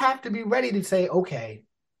 you have to be ready to say, okay,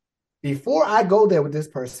 before I go there with this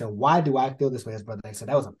person, why do I feel this way? As Brother X said,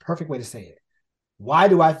 that was a perfect way to say it. Why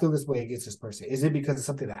do I feel this way against this person? Is it because of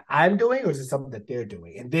something that I'm doing, or is it something that they're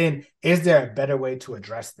doing? And then, is there a better way to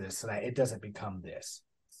address this so that it doesn't become this?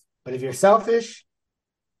 But if you're selfish,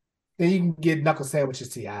 then you can get knuckle sandwiches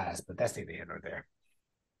to your eyes, but that's neither here nor there.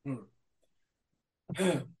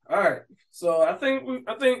 All right. So I think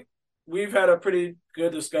we've had a pretty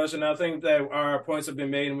good discussion. I think that our points have been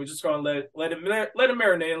made, and we're just going to let it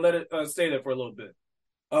marinate and let it stay there for a little bit.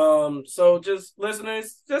 So just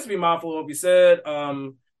listeners, just be mindful of what we said.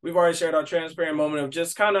 We've already shared our transparent moment of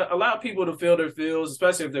just kind of allow people to feel their feels,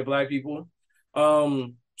 especially if they're Black people,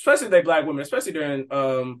 especially if they're Black women, especially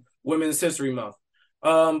during Women's History Month.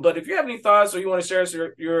 But if you have any thoughts, or you want to share us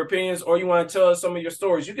your opinions, or you want to tell us some of your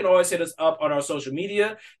stories, you can always hit us up on our social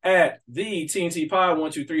media at the TNT Pod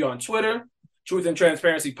 123 on Twitter, Truth and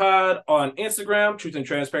Transparency Pod on Instagram, Truth and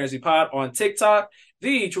Transparency Pod on TikTok,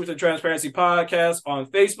 the Truth and Transparency Podcast on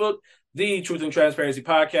Facebook, the Truth and Transparency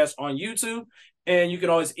Podcast on YouTube, and you can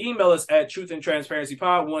always email us at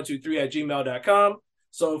truthandtransparencypod123@gmail.com.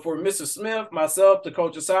 So for Mr. Smith, myself, the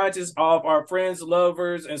culture scientist, all of our friends,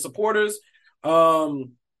 lovers, and supporters,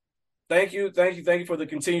 thank you for the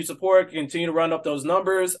continued support. Continue to run up those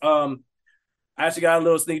numbers. I actually got a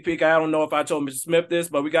little sneak peek. I don't know if I told Mr. Smith this,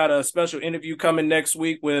 but we got a special interview coming next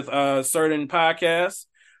week with certain podcasts.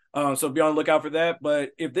 So be on the lookout for that. But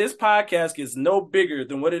if this podcast gets no bigger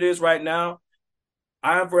than what it is right now,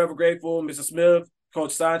 I'm forever grateful. Mr. Smith,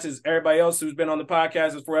 Coach Scientist, everybody else who's been on the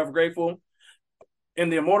podcast is forever grateful. In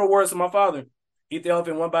the immortal words of my father, eat the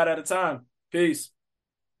elephant one bite at a time. Peace.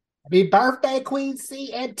 Happy birthday, Queen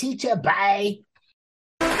C and Teacher Bay.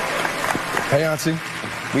 Hey, Auntie.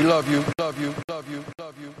 We love you. Love you. Love you.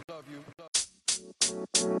 Love you. Love you. Love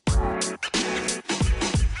you.